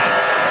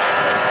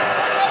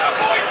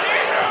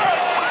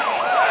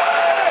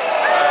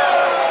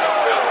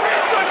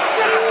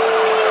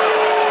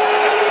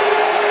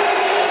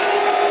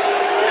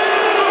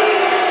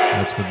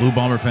 The Blue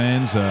Bomber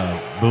fans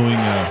booing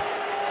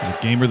is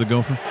it Gamer the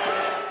Gopher?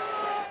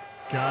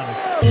 Got it.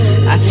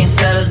 I can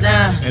settle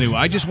down. Anyway,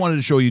 I just wanted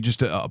to show you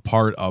just a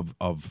part of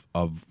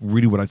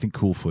really what I think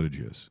cool footage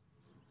is.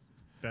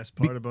 Best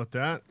part about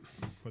that,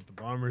 what the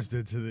Bombers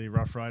did to the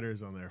Rough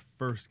Riders on their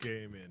first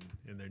game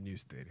in their new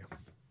stadium.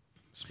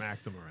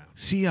 Smacked them around.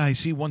 See, I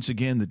see once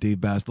again that Dave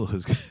Bastel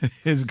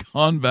has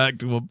gone back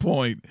to a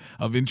point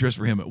of interest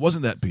for him. It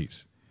wasn't that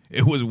piece.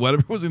 It was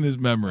whatever was in his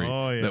memory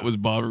that was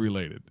Bomber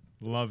related.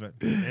 Love it.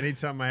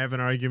 Anytime I have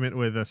an argument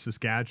with a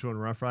Saskatchewan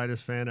Roughriders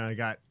fan, and I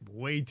got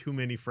way too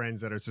many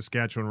friends that are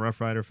Saskatchewan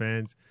Roughrider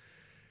fans,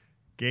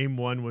 game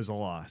one was a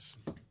loss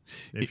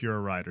if you're a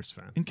Riders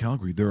fan. In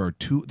Calgary, there's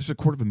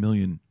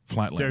 250,000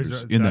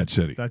 Flatlanders in that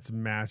city. That's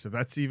massive.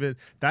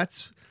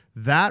 That's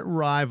that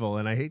rival,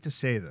 and I hate to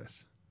say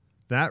this,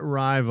 that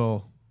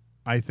rival,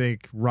 I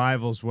think,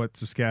 rivals what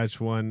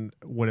Saskatchewan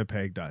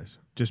Winnipeg does,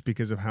 just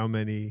because of how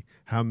many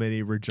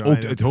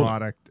Regina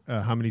product,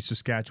 how many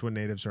Saskatchewan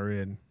natives are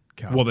in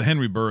Calgary. Well, the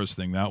Henry Burris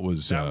thing, that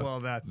was...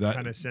 that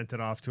kind of sent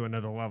it off to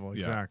another level,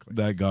 exactly.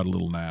 That got a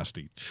little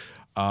nasty.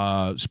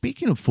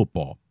 Speaking of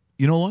football,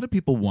 a lot of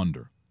people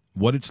wonder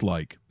what it's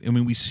like. I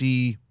mean, we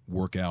see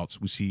workouts,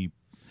 we see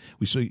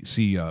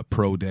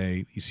pro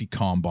day, you see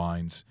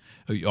combines.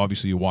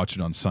 Obviously, you watch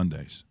it on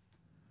Sundays.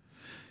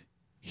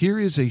 Here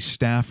is a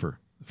staffer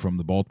from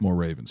the Baltimore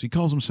Ravens. He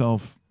calls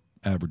himself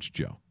Average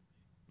Joe,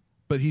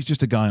 but he's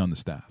just a guy on the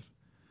staff.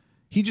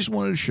 He just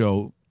wanted to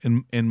show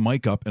and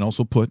mic up and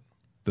also put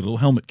the little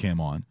helmet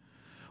cam on.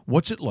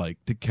 What's it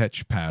like to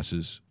catch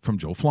passes from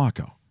Joe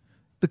Flacco?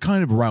 The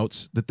kind of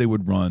routes that they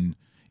would run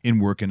in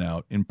working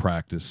out, in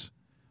practice.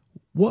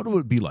 What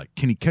would it be like?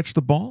 Can he catch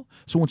the ball?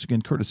 So once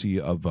again, courtesy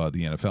of the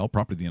NFL,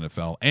 property of the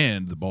NFL,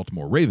 and the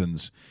Baltimore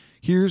Ravens,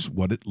 here's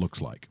what it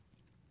looks like.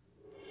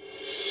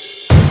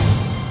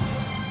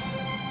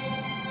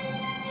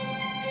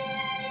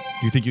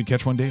 Do you think you'd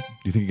catch one, Dave? Do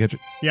you think you'd catch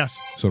it? Yes.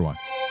 So do I.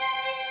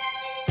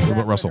 What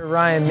about Russell?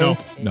 Ryan Mink,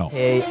 No.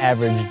 a.k.a.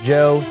 Average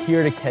Joe,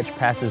 here to catch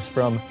passes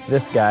from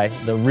this guy,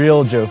 the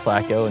real Joe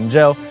Flacco. And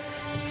Joe,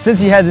 since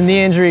he had the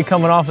knee injury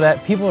coming off of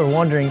that, people are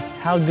wondering,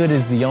 how good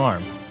is the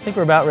arm? I think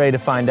we're about ready to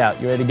find out.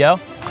 You ready to go?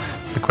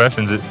 The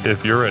question's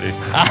if you're ready.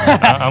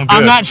 I'm good.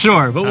 I'm not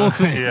sure, but we'll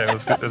see. Yeah,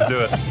 let's do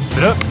it.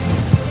 Sit up.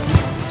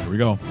 Here we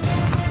go.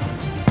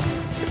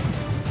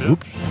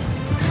 Oops.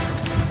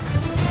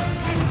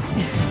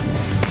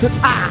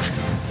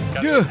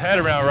 Got your head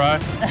around, right?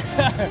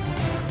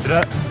 Get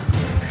up.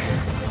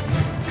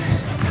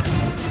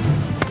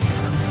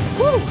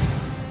 Woo!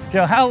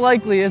 Joe, how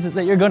likely is it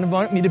that you're going to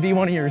want me to be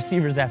one of your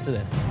receivers after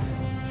this?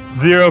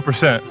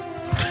 0%.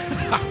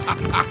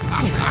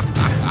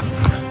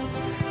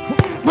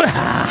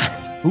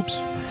 Oops.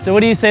 So what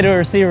do you say to a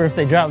receiver if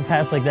they drop a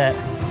pass like that?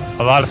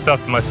 A lot of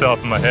stuff to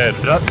myself in my head.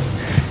 Get up.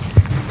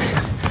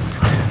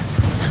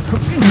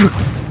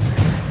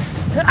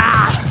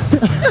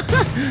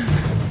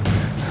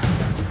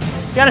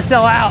 Gotta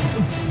sell out.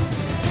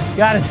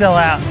 Gotta sell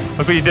out.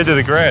 Look what you did to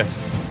the grass.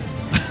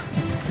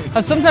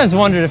 I've sometimes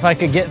wondered if I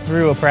could get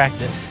through a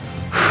practice.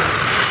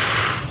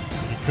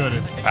 You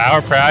couldn't.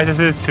 Hour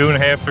practices,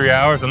 2.5, 3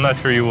 hours. I'm not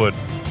sure you would.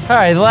 All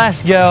right,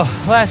 last go.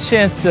 Last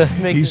chance to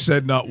make He this.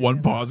 said not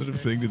one positive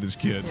thing to this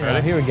kid.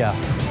 Yeah, here we go.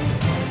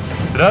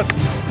 Get up.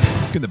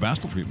 Look at the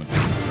Bastel treatment.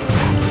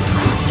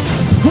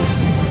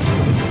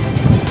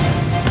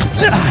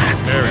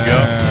 There we go.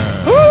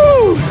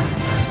 Woo!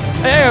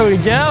 There we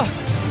go.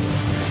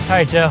 All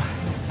right, Joe.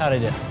 How'd I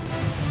do?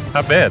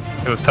 Not bad.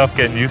 It was tough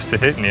getting used to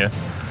hitting you.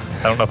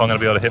 I don't know if I'm going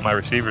to be able to hit my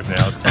receivers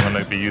now because I'm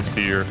going to be used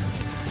to your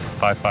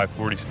 5.5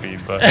 40 speed.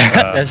 But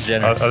That's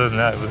generous. Other than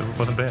that, it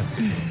wasn't bad.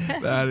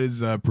 That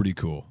is pretty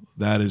cool.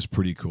 That is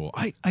pretty cool.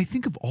 I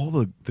think of all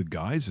the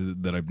guys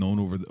that I've known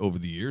over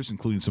the years,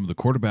 including some of the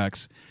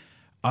quarterbacks,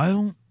 I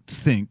don't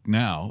think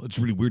now, it's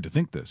really weird to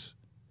think this,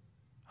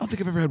 I don't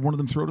think I've ever had one of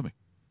them throw to me.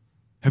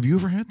 Have you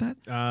ever had that?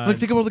 Like,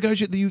 think of all the guys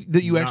that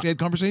you actually had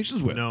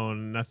conversations with. No,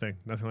 nothing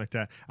like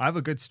that. I have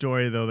a good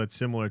story though that's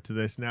similar to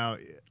this. Now,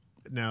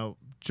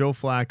 Joe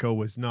Flacco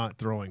was not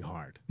throwing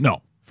hard.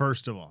 No.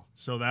 First of all,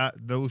 so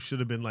those should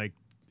have been like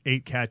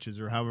 8 catches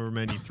or however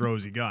many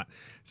throws he got.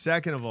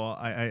 Second of all,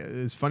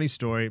 it's a funny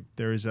story.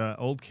 There's an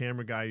old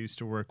camera guy I used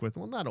to work with.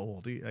 Well, not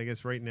old. I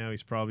guess right now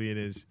he's probably in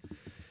his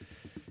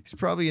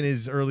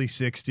early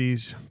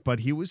 60s, but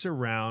he was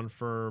around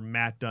for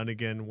Matt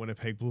Dunnigan,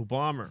 Winnipeg Blue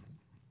Bomber.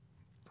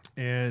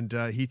 And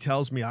he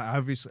tells me,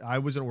 obviously I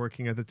wasn't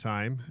working at the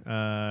time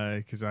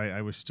because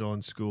I was still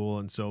in school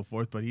and so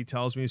forth, but he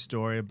tells me a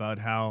story about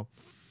how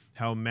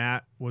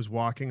Matt was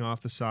walking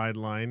off the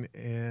sideline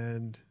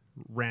and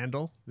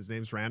Randall, his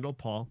name's Randall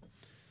Paul,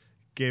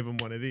 gave him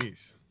one of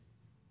these.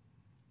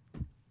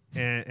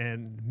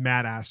 And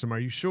Matt asked him, "Are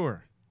you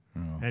sure?"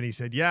 Oh. And he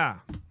said, "Yeah."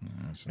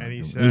 And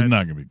he said, "It's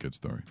not going to be a good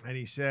story." And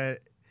he said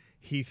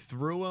he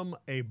threw him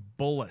a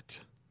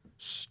bullet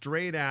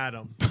straight at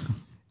him.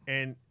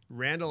 And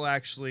Randall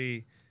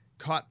actually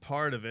caught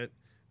part of it,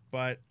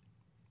 but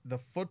the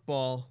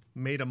football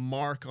made a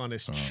mark on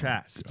his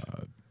chest.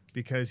 God.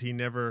 Because he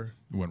never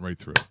went right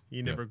through.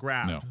 He never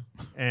grabbed. No.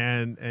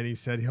 And he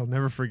said he'll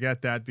never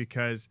forget that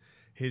because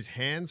his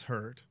hands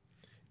hurt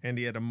and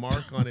he had a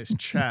mark on his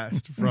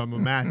chest from a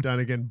Matt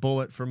Dunnigan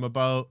bullet from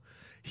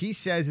he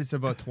says it's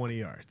about 20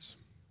 yards.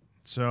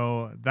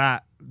 So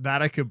that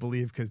I could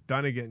believe because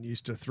Dunnigan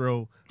used to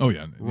throw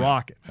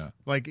rockets. Yeah.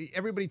 Like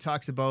everybody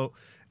talks about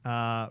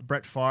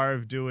Brett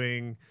Favre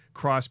doing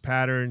cross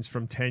patterns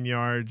from 10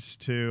 yards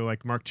to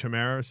like Mark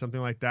Chimera or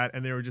something like that.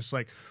 And they were just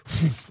like,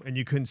 and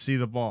you couldn't see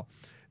the ball.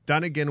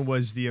 Dunnigan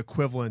was the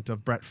equivalent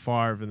of Brett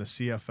Favre in the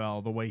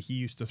CFL, the way he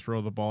used to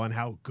throw the ball and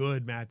how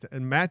good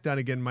Matt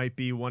Dunnigan might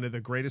be one of the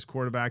greatest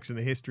quarterbacks in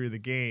the history of the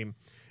game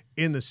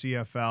in the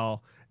CFL.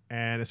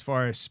 And as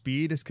far as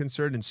speed is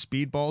concerned and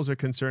speed balls are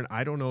concerned,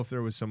 I don't know if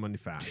there was someone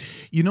fast.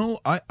 You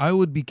know, I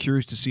would be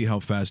curious to see how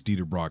fast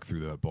Dieter Brock threw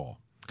that ball.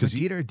 Because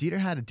Dieter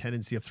had a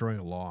tendency of throwing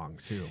long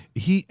too.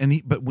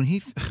 But when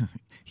he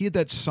had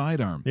that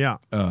sidearm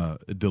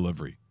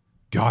delivery,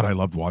 God, I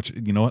loved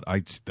watching. You know what?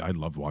 I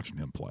loved watching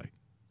him play.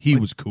 He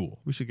was cool.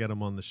 We should get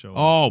him on the show.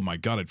 Oh my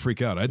God, I'd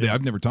freak out.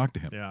 I've never talked to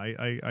him.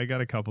 Yeah, I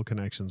got a couple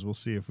connections. We'll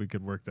see if we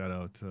could work that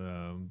out.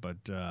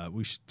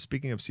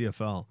 Speaking of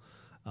CFL.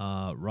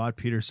 Rod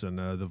Peterson,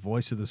 the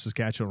voice of the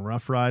Saskatchewan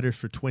Roughriders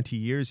for 20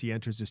 years. He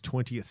enters his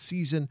 20th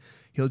season.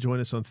 He'll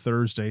join us on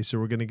Thursday, so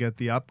we're going to get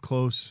the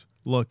up-close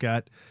look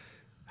at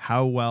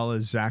how well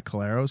is Zach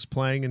Collaros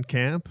playing in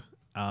camp.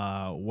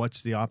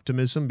 What's the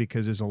optimism?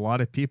 Because there's a lot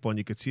of people, and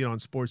you could see it on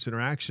Sports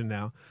Interaction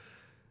now.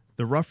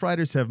 The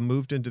Roughriders have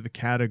moved into the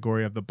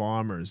category of the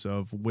Bombers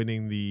of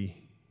winning the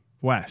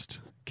West.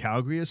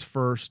 Calgary is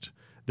first.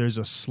 There's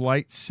a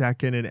slight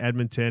second in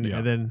Edmonton,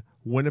 and then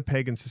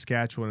Winnipeg and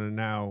Saskatchewan are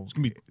now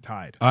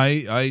tied.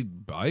 I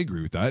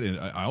agree with that, and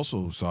I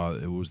also saw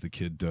it was the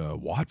kid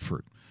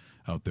Watford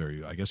out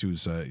there. I guess he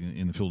was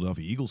in the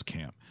Philadelphia Eagles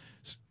camp.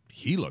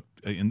 He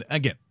looked, and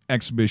again,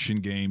 exhibition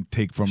game.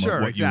 Take from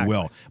what you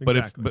will.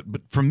 But but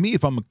for me,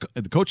 if I'm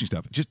the coaching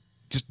staff, just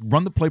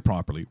run the play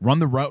properly, run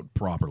the route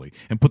properly,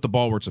 and put the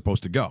ball where it's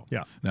supposed to go.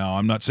 Yeah. Now,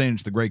 I'm not saying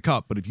it's the Grey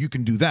Cup, but if you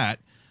can do that,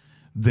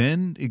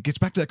 then it gets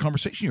back to that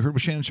conversation you heard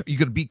with Shannon. You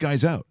got to beat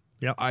guys out.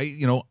 Yeah.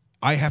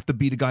 I have to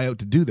beat a guy out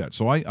to do that.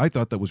 So I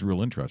thought that was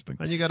real interesting.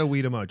 And you got to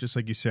weed them out, just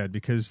like you said,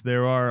 because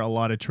there are a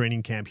lot of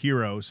training camp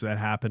heroes that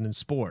happen in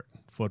sport,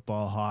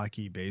 football,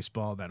 hockey,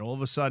 baseball, that all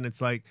of a sudden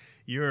it's like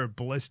you're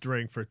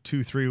blistering for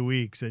 2-3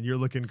 weeks and you're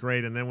looking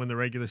great. And then when the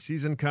regular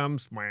season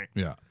comes,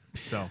 yeah.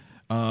 So,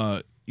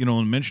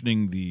 in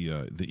mentioning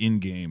the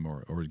in-game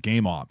or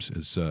game ops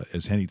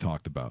as Henny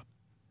talked about,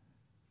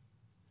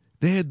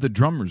 they had the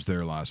drummers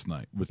there last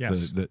night with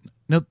the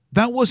now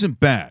that wasn't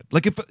bad.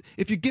 Like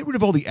if you get rid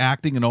of all the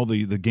acting and all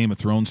the Game of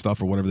Thrones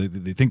stuff or whatever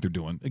they think they're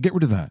doing, get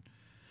rid of that.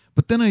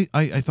 But then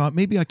I thought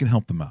maybe I can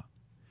help them out.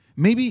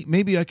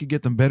 Maybe I could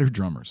get them better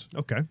drummers.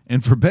 Okay.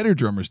 And for better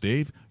drummers,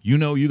 Dave,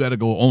 you got to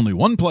go only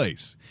one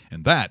place,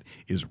 and that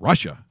is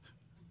Russia.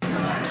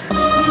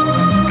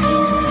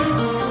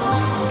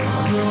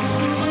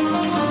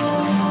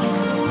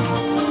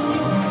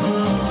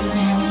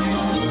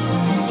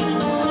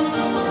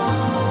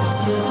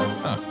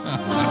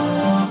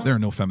 There are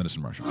no feminists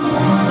in Russia.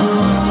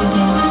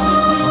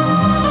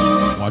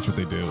 Watch what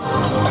they do.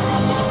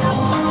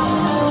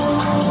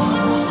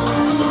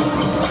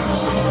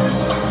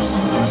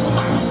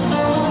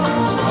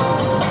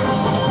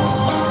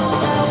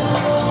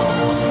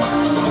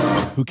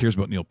 Who cares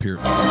about Neil Peart?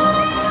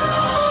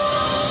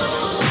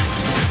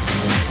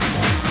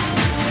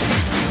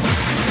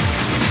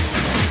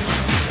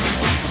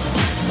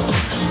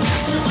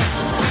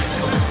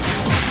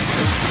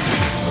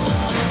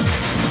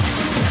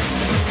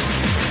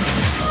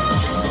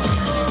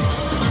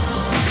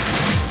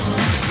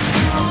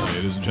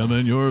 Ladies and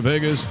gentlemen, your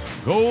Vegas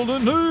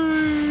Golden Knights.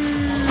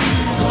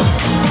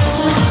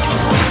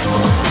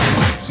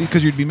 See,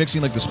 because you'd be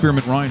mixing like the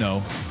Spearmint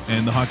Rhino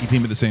and the hockey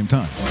team at the same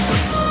time.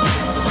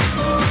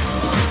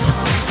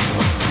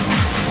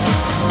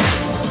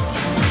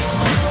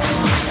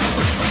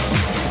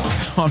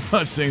 I'm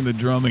not saying the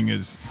drumming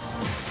is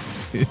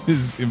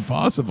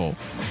impossible.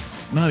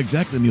 It's not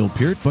exactly Neil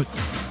Peart, but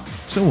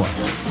so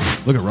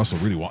what? Look at Russell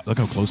really. Look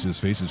how close his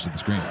face is to the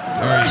screen.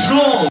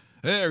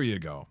 There you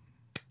go.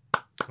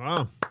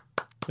 Wow.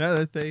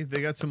 Yeah, they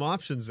got some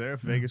options there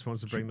if Vegas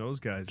wants to bring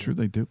those guys in. Sure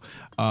they do.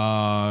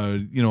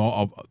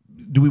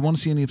 Do we want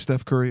to see any of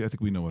Steph Curry? I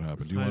think we know what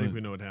happened. I think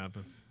we know what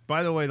happened.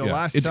 By the way, the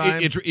last and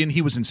time...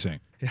 he was insane.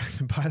 Yeah,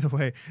 by the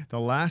way, the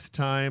last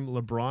time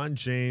LeBron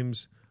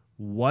James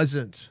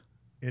wasn't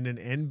in an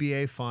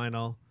NBA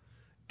final,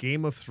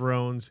 Game of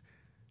Thrones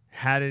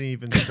hadn't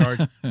even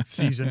started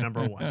season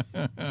number 1.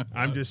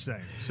 I'm just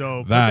saying.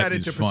 So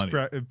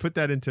put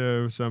that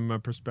into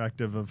some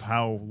perspective of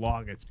how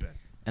long it's been.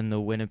 And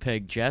the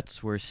Winnipeg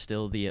Jets were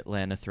still the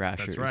Atlanta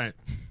Thrashers. That's right.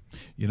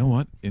 You know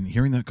what? In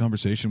hearing that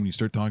conversation, when you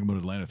start talking about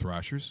Atlanta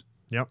Thrashers,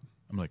 yep,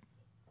 I'm like,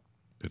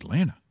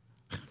 Atlanta.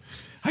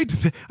 I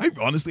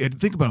honestly had to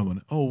think about it.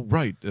 Oh,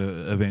 right,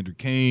 Evander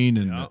Kane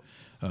and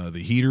the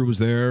Heater was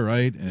there,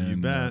 right? And you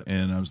bet.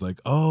 And I was like,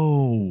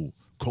 oh,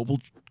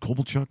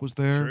 Kovalchuk was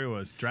there. Sure, he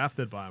was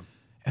drafted by him.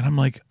 And I'm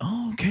like,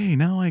 oh, okay,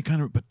 now I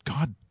kind of. But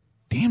God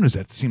damn, does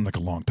that seem like a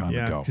long time ago?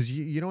 Yeah, because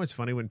you know what's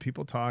funny when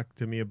people talk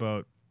to me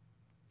about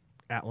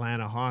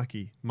Atlanta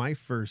hockey, my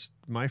first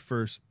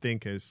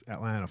think is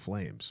Atlanta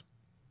Flames.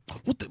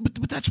 Well,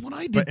 but that's what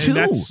I did too. And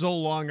that's so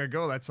long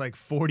ago. That's like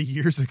 40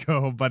 years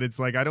ago. But it's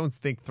like I don't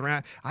think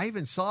I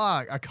even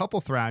saw a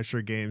couple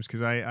Thrasher games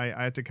because I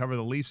had to cover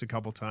the Leafs a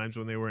couple times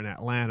when they were in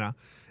Atlanta,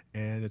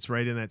 and it's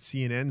right in that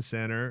CNN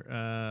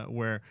Center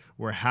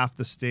where half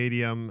the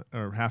stadium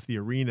or half the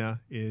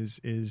arena is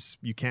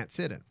you can't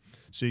sit in,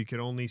 so you could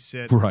only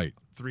sit right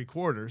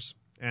 3/4.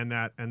 And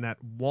that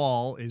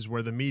wall is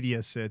where the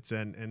media sits,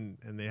 and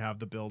they have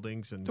the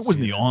buildings. And it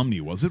wasn't the Omni,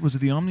 was it? Was it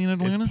the Omni in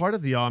Atlanta? It's part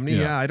of the Omni.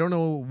 Yeah, I don't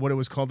know what it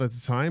was called at the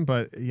time,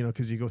 but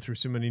because you go through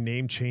so many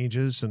name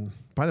changes. And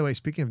by the way,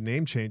 speaking of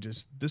name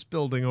changes, this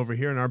building over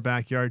here in our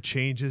backyard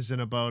changes in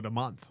about a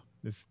month.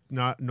 It's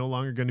no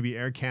longer going to be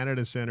Air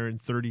Canada Center in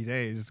 30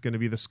 days. It's going to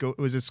be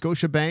was it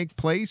Scotiabank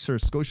Place or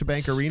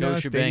Scotiabank Arena?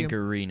 Scotiabank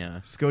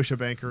Arena.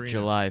 Scotiabank Arena.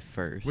 July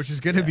 1st. Which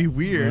is going to be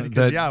weird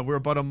because we're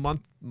about a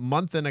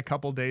month and a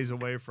couple days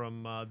away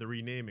from the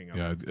renaming of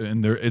it. Yeah,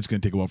 and it's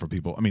going to take a while for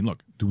people. I mean,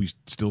 look, do we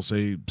still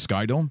say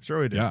Sky Dome? Sure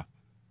we do. Yeah.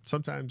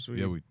 Sometimes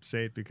we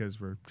say it because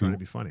we're trying to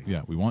be funny.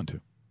 Yeah, we want to.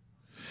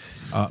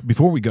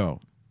 Before we go,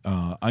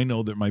 I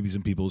know there might be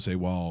some people who say,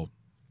 well,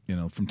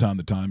 from time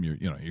to time you're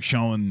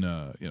showing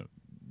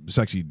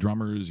sexy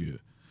drummers, you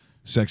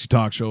sexy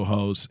talk show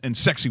hosts, and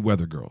sexy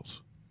weather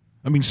girls.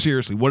 I mean,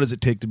 seriously, what does it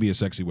take to be a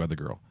sexy weather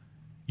girl?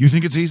 You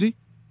think it's easy?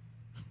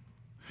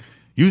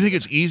 You think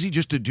it's easy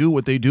just to do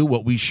what they do,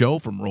 what we show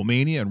from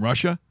Romania and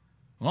Russia?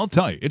 Well, I'll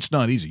tell you, it's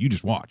not easy. You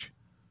just watch.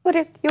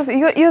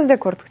 Eu de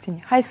acord cu tine.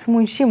 Hai să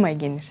muncim mai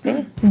bine,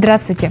 știi?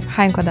 Здравствуйте.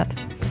 Hai încă o dată.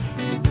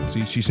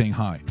 See, she's saying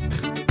hi.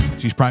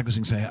 She's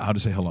practicing how to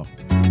say hello.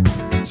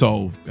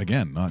 So,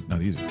 again,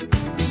 not easy.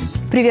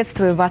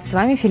 Приветствую вас, с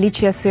вами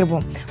Феличия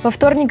Сырбу. Во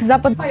вторник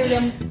запад...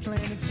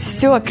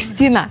 Все,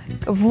 Кристина,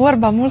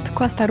 vorba mult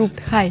cu asta rupt.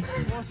 Hai.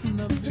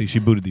 See, she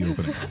booted the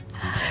opening.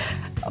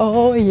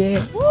 Oh,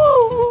 yeah.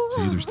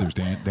 See, there's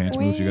dance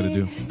moves you got to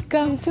do.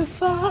 Come too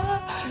far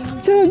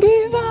to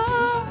give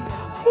up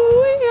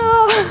who we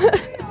are.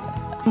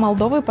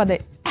 Moldovă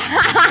poate...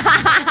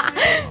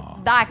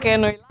 Dacă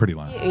nu... Pretty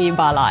loud. E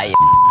balaie.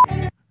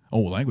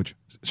 Oh, language.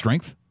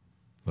 Strength?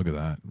 Look at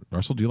that.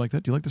 Russell, do you like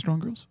that? Do you like the strong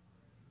girls?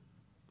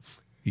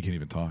 He can't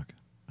even talk.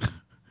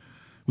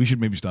 We should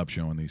maybe stop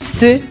showing these. В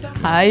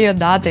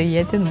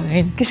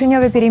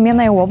Кишиневе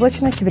переменная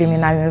облачность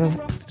временами.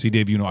 See,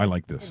 Dave, you know I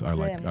like this. I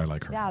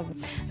like her.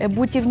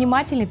 Будьте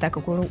внимательны, так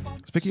как Has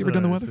Vicky ever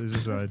done the weather? Is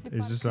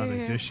this on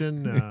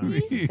Edition?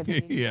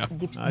 Yeah.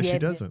 She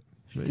doesn't.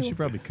 She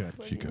probably could.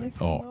 She could.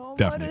 Oh,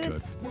 definitely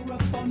could.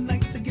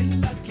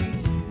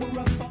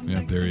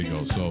 Yeah, there you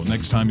go. So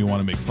next time you want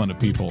to make fun of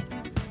people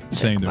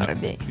saying they're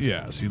not,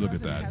 yeah. See, look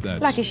at that.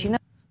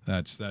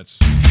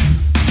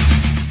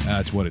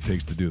 That's what it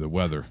takes to do the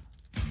weather.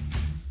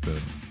 The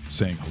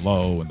saying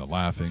hello and the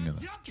laughing and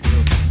the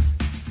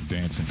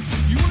dancing.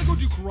 You want to go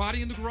do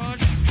karate in the garage?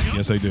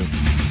 Yes, I do.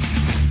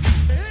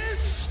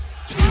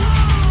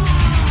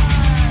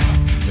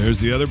 There's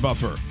the other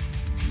buffer.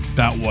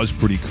 That was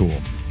pretty cool.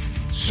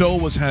 So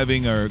was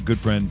having our good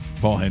friend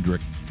Paul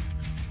Hendrick.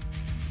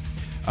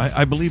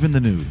 I believe in the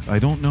nude. I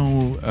don't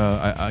know.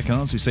 I can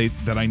honestly say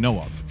that I know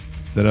of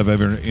that I've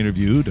ever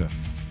interviewed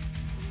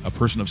a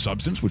person of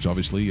substance, which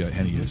obviously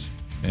Henny is,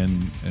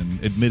 and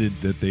admitted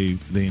that they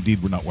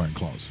indeed were not wearing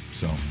clothes.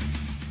 So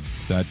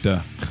that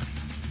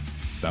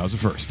was a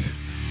first.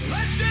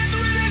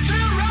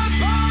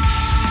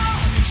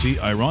 See,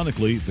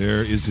 ironically,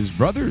 there is his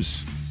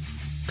brother's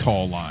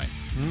call line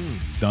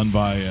done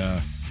by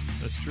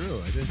That's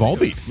true. I didn't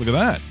Volbeat. Look at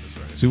that. That's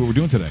right. See what we're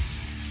doing today.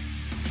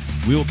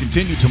 We will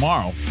continue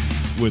tomorrow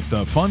with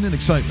fun and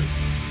excitement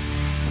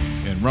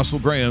and Russell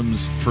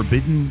Graham's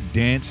Forbidden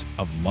Dance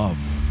of Love.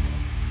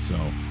 So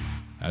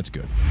that's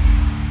good.